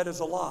church that is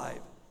alive.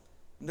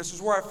 And this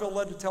is where I feel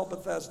led to tell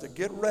Bethesda,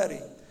 get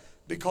ready,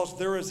 because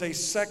there is a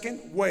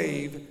second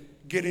wave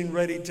getting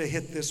ready to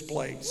hit this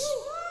place.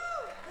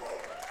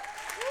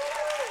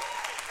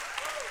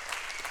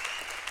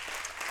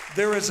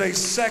 There is a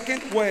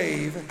second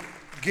wave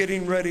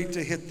getting ready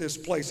to hit this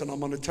place, and I'm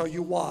going to tell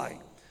you why.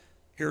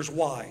 Here's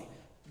why.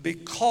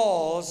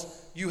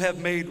 Because you have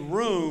made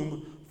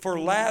room for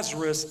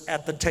Lazarus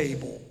at the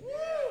table.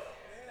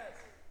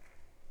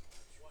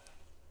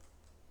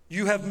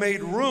 You have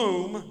made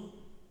room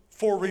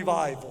for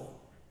revival.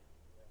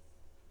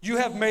 You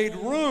have made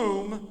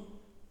room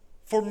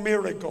for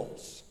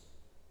miracles.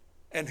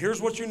 And here's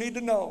what you need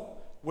to know.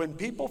 When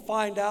people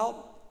find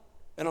out,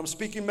 and I'm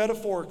speaking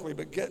metaphorically,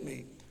 but get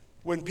me,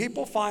 when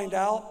people find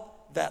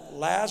out that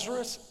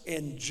Lazarus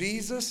and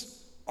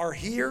Jesus are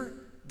here,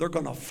 they're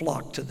going to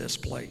flock to this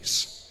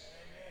place.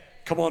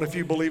 Come on, if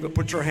you believe it,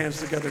 put your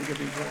hands together and give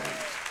me praise.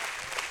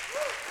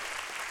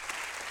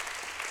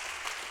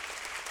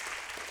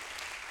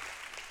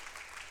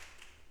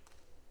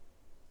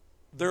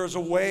 There's a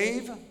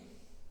wave,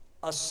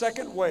 a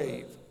second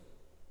wave,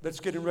 that's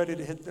getting ready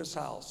to hit this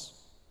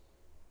house.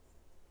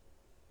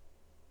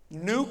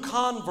 New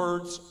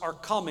converts are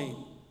coming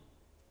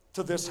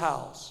to this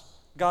house.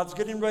 God's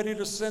getting ready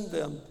to send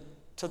them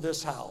to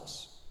this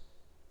house.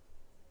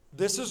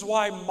 This is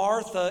why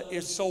Martha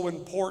is so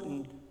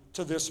important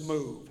to this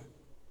move.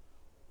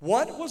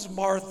 What was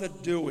Martha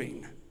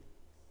doing?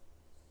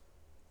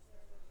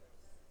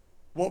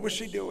 What was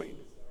she doing?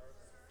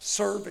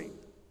 Serving.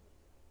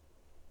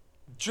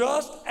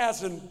 Just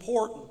as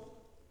important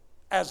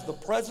as the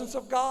presence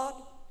of God,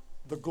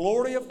 the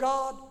glory of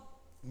God,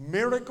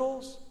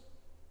 miracles,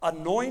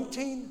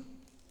 anointing,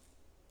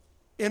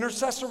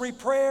 intercessory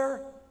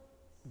prayer,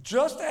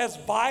 just as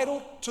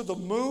vital to the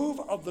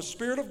move of the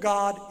Spirit of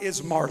God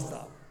is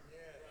Martha.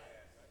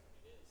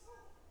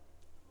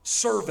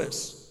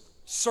 Service,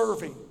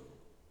 serving.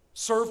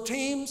 Serve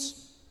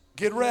teams,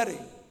 get ready.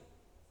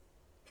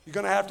 You're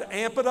going to have to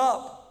amp it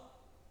up.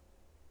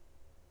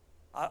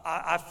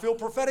 I feel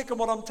prophetic in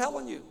what I'm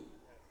telling you.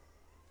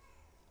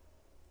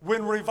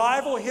 When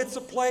revival hits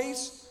a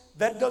place,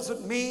 that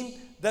doesn't mean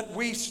that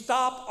we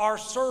stop our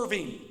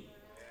serving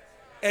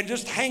and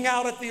just hang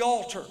out at the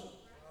altar.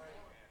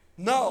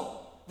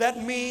 No,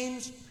 that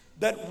means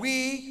that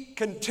we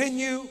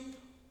continue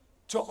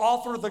to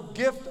offer the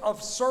gift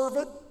of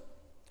servanthood,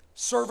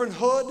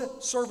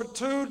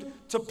 servitude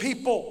to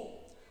people.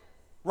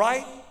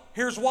 Right?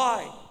 Here's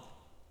why.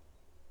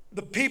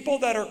 The people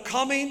that are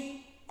coming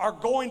are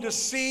going to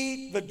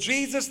see the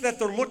Jesus that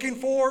they're looking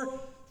for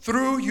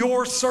through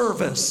your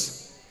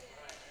service.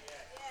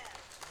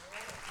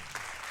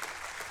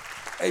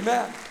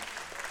 Amen.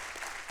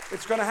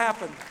 It's going to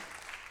happen.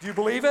 Do you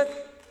believe it?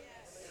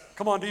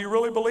 Come on, do you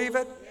really believe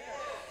it?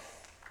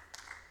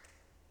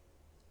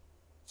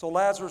 So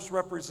Lazarus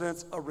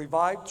represents a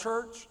revived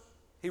church.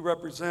 He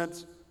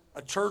represents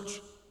a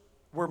church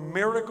where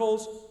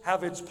miracles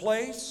have its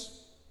place.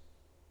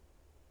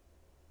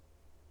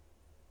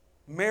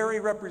 Mary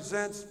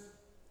represents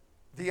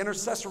the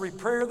intercessory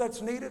prayer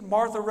that's needed.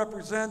 Martha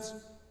represents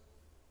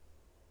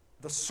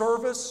the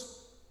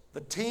service,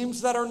 the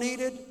teams that are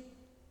needed.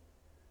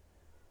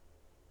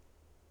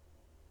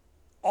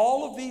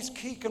 All of these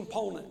key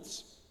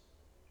components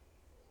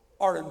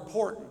are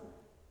important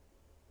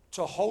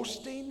to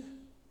hosting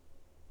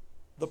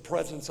the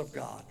presence of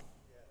God.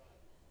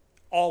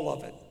 All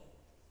of it.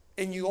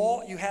 And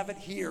you have it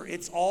here.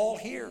 It's all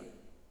here.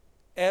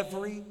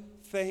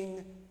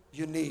 Everything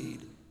you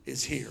need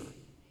is here.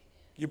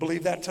 You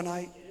believe that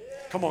tonight?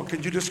 Come on,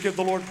 could you just give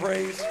the Lord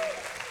praise?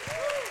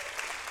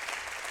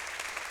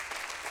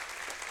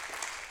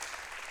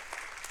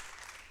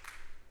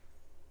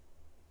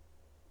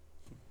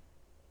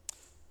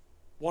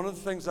 One of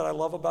the things that I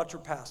love about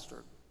your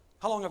pastor,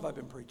 how long have I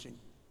been preaching?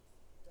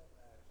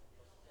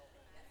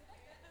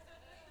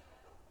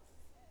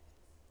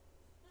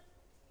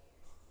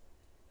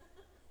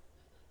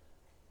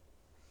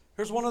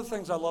 Here's one of the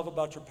things I love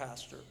about your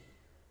pastor,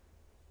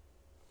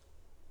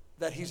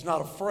 that he's not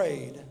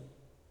afraid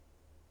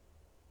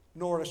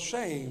nor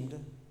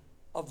ashamed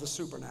of the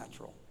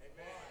supernatural.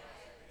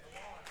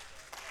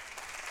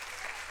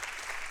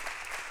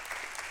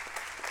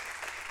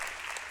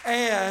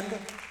 And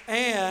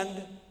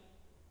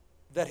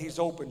that he's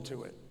open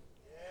to it.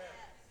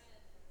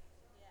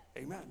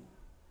 Amen.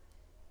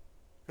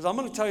 Because I'm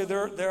going to tell you,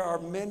 there are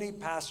many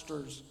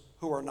pastors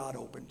who are not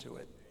open to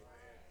it.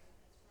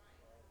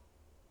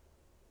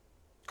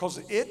 Because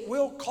it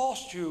will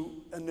cost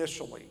you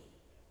initially.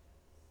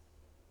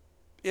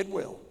 It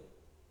will.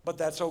 But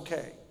that's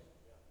okay.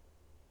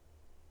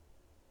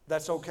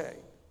 That's okay.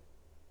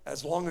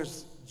 As long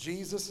as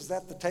Jesus is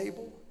at the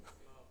table,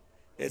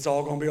 it's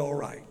all going to be all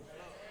right.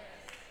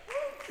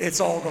 It's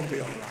all going to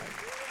be all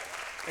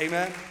right.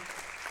 Amen.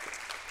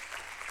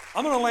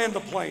 I'm going to land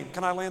the plane.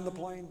 Can I land the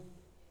plane?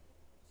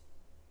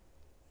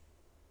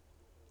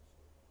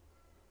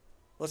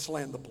 Let's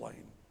land the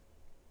plane.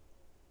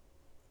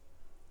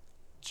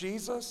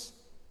 Jesus,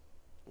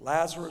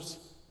 Lazarus,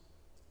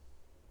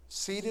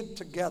 seated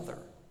together.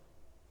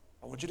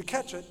 I want you to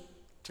catch it.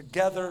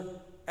 Together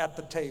at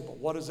the table.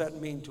 What does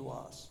that mean to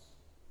us?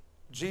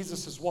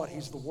 Jesus is what?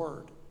 He's the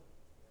Word.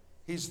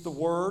 He's the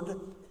Word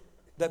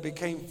that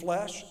became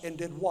flesh and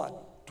did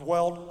what?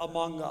 Dwelled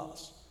among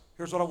us.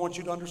 Here's what I want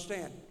you to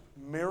understand.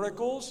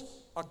 Miracles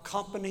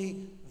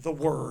accompany the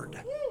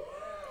Word.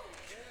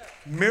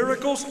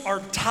 Miracles are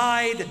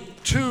tied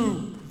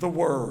to the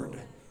Word.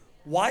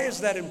 Why is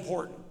that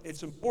important?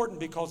 It's important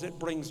because it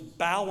brings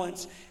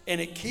balance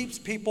and it keeps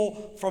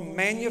people from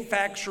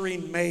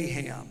manufacturing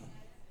mayhem.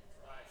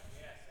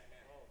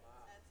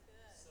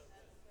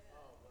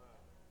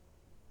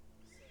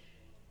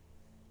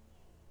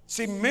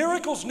 See,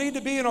 miracles need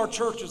to be in our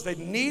churches. They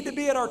need to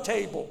be at our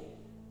table.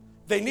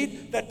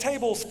 That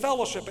table's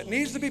fellowship. It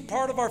needs to be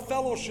part of our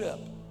fellowship.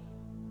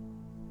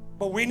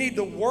 But we need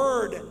the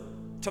Word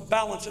to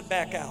balance it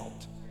back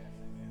out.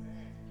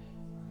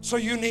 So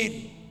you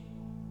need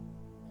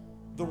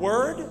the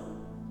Word,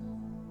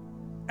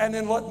 and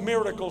then let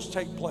miracles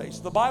take place.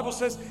 The Bible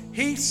says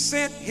He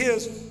sent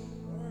His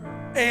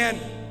and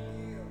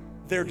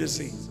their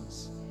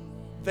diseases.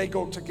 They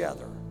go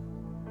together.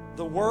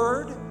 The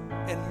Word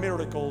and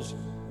miracles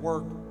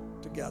work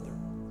together.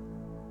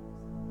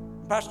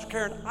 Pastor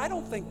Karen, I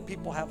don't think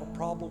people have a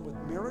problem with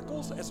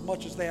miracles as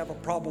much as they have a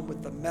problem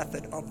with the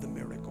method of the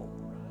miracle.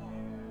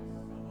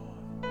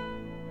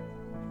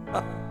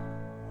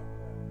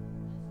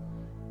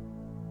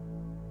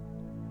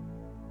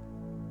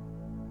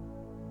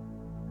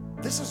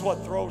 This is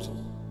what throws them.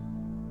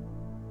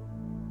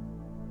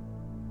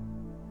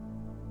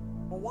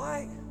 Well,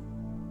 why,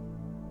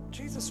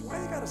 Jesus,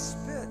 why you gotta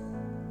spit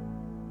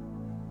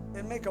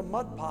and make a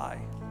mud pie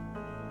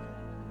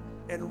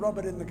and rub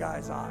it in the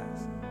guy's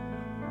eyes?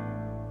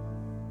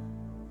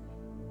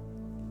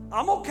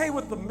 I'm okay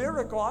with the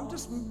miracle.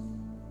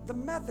 The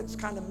method's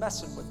kind of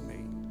messing with me.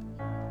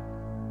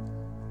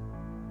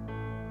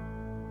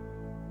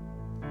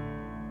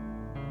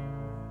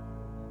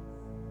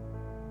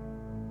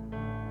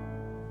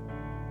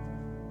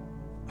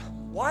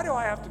 Why do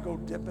I have to go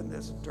dip in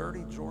this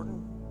dirty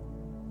Jordan?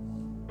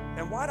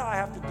 And why do I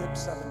have to dip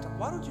 7 times?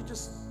 Why don't you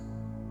just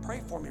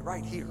pray for me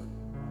right here?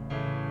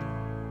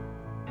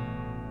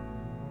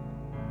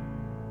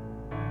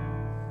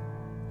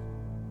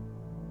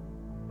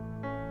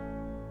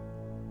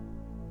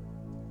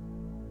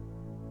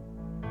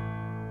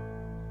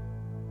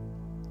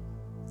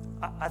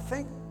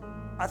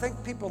 I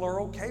think people are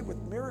okay with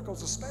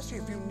miracles, especially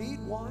if you need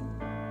one.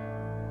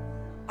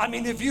 I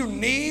mean, if you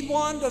need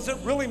one, does it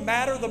really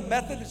matter the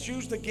method that's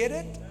used to get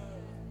it?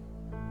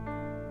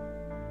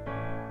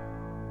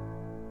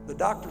 The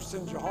doctor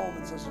sends you home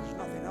and says, there's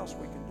nothing else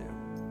we can do.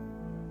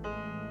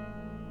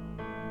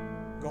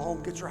 Go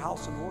home, get your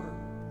house in order.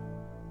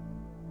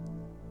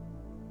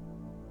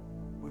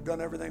 We've done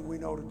everything we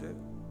know to do.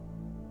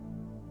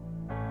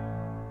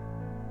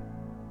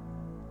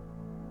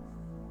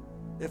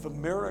 If a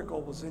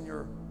miracle was on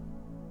your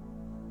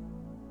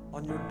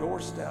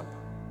doorstep,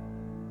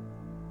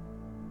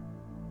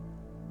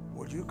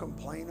 would you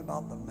complain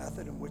about the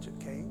method in which it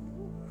came?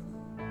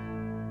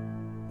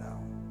 No.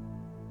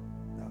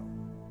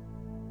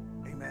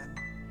 Amen.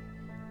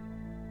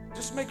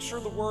 Just make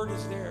sure the word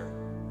is there.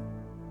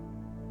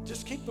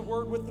 Just keep the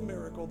word with the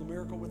miracle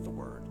with the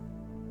word.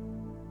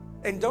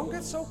 And don't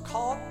get so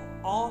caught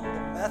on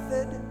the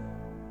method.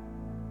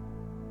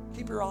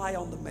 Keep your eye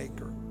on the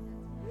maker.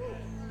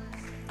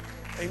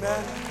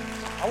 Amen.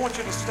 I want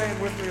you to stand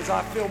with me as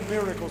I feel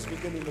miracles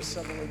beginning to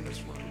settle in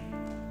this room.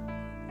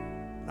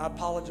 And I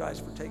apologize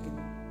for taking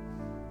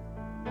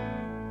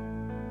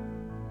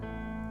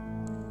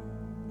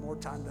more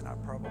time than I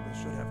probably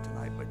should have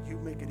tonight, but you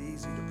make it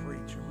easy to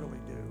preach. You really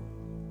do.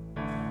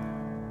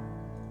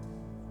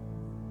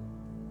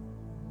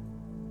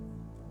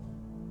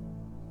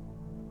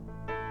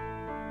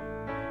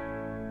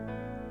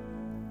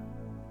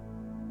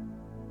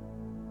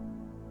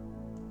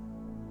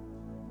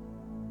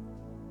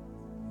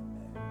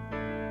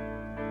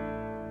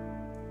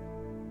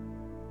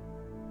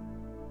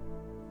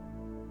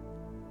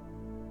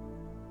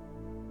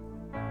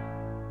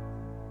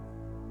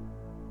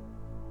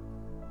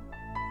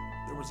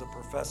 There was a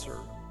professor,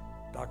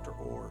 Dr.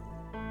 Orr,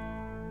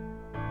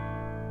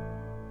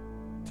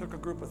 took a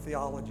group of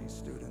theology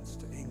students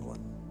to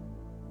England.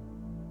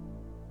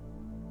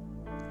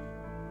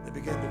 They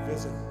began to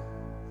visit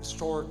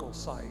historical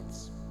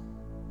sites.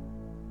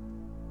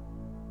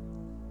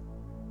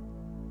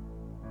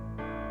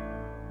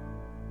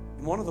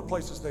 And one of the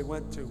places they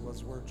went to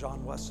was where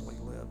John Wesley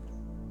lived.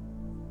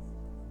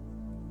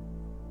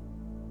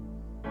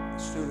 The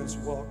students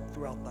walked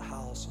throughout the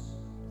house,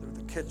 through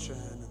the kitchen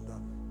and the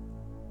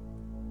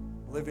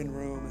living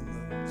room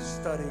and the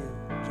study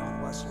of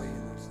John Wesley,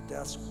 and his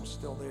desk was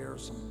still there,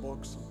 some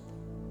books and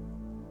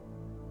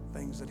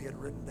things that he had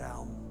written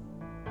down.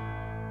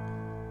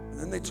 And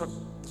then they took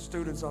the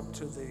students up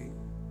to the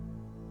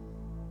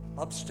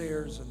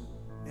upstairs and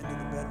into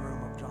the bedroom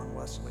of John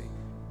Wesley.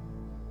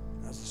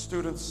 And as the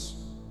students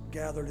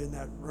gathered in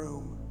that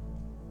room,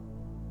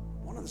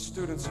 one of the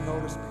students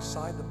noticed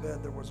beside the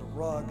bed there was a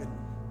rug, and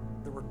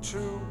there were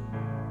two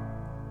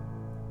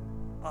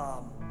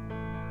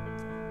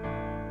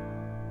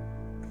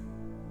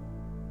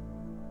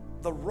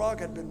the rug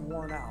had been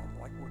worn out,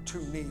 like where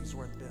two knees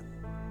were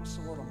been. What's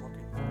the word I'm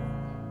looking for?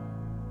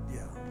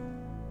 Yeah,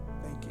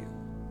 thank you.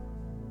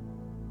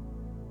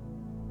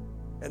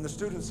 And the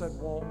student said,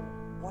 well,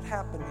 what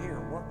happened here?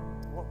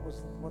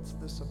 What's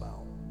this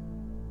about?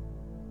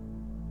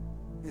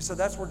 He said,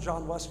 that's where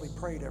John Wesley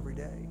prayed every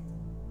day.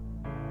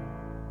 He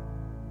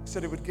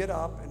said he would get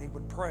up and he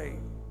would pray,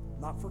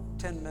 not for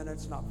 10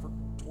 minutes, not for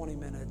 20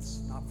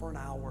 minutes, not for an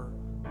hour,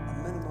 a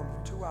minimum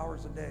of 2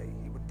 hours a day.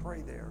 He would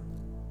pray there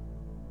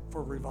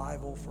for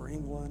revival for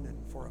England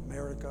and for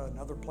America and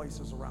other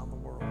places around the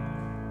world.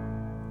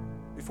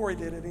 Before he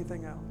did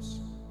anything else,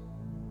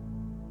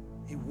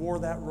 he wore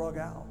that rug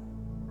out.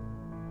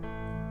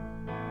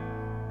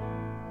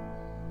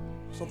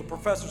 So the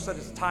professor said,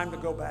 it's time to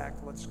go back.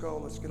 Let's go.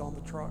 Let's get on the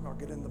truck or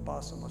get in the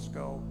bus and let's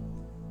go.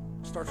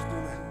 Starts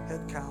doing a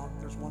head count.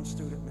 There's one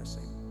student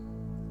missing.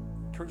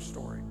 True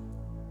story.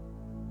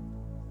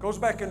 Goes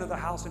back into the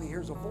house and he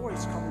hears a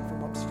voice coming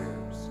from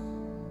upstairs.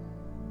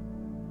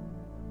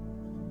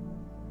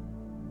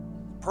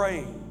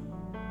 Praying.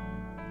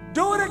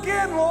 Do it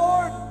again,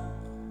 Lord.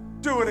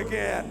 Do it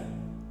again.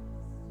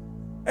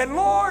 And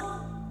Lord,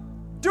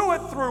 do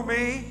it through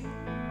me.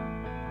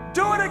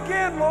 Do it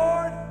again,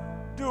 Lord.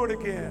 Do it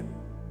again.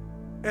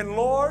 And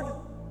Lord,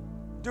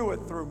 do it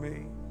through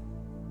me.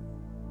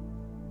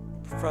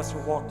 The professor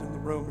walked in the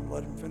room and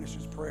let him finish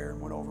his prayer and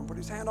went over and put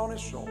his hand on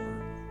his shoulder.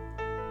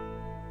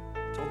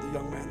 Told the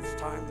young man, it's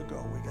time to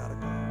go. We got to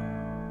go.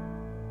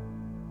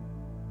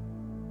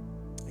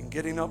 And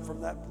getting up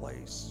from that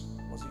place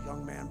was a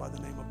young man by the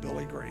name of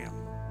Billy Graham.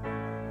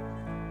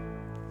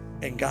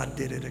 And God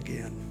did it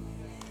again.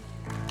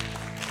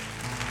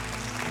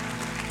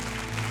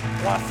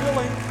 Well, I feel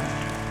him.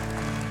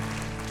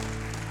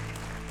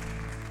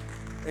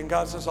 And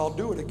God says, I'll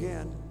do it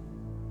again.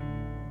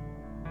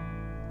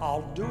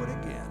 I'll do it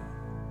again.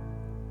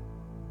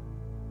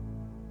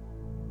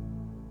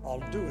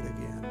 I'll do it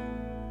again.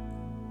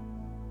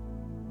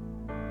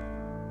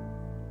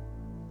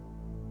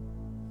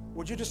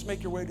 Would you just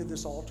make your way to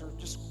this altar?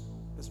 Just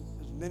as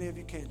many of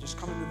you can, just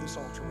come into this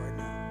altar right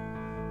now.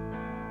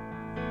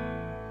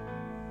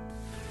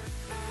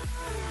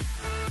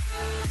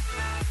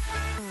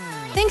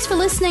 Thanks for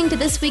listening to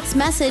this week's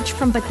message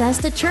from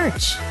Bethesda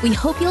Church. We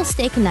hope you'll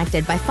stay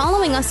connected by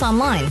following us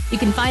online. You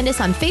can find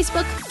us on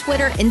Facebook,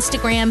 Twitter,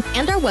 Instagram,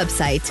 and our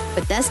website,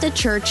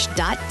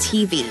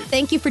 BethesdaChurch.tv.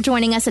 Thank you for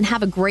joining us and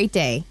have a great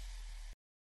day.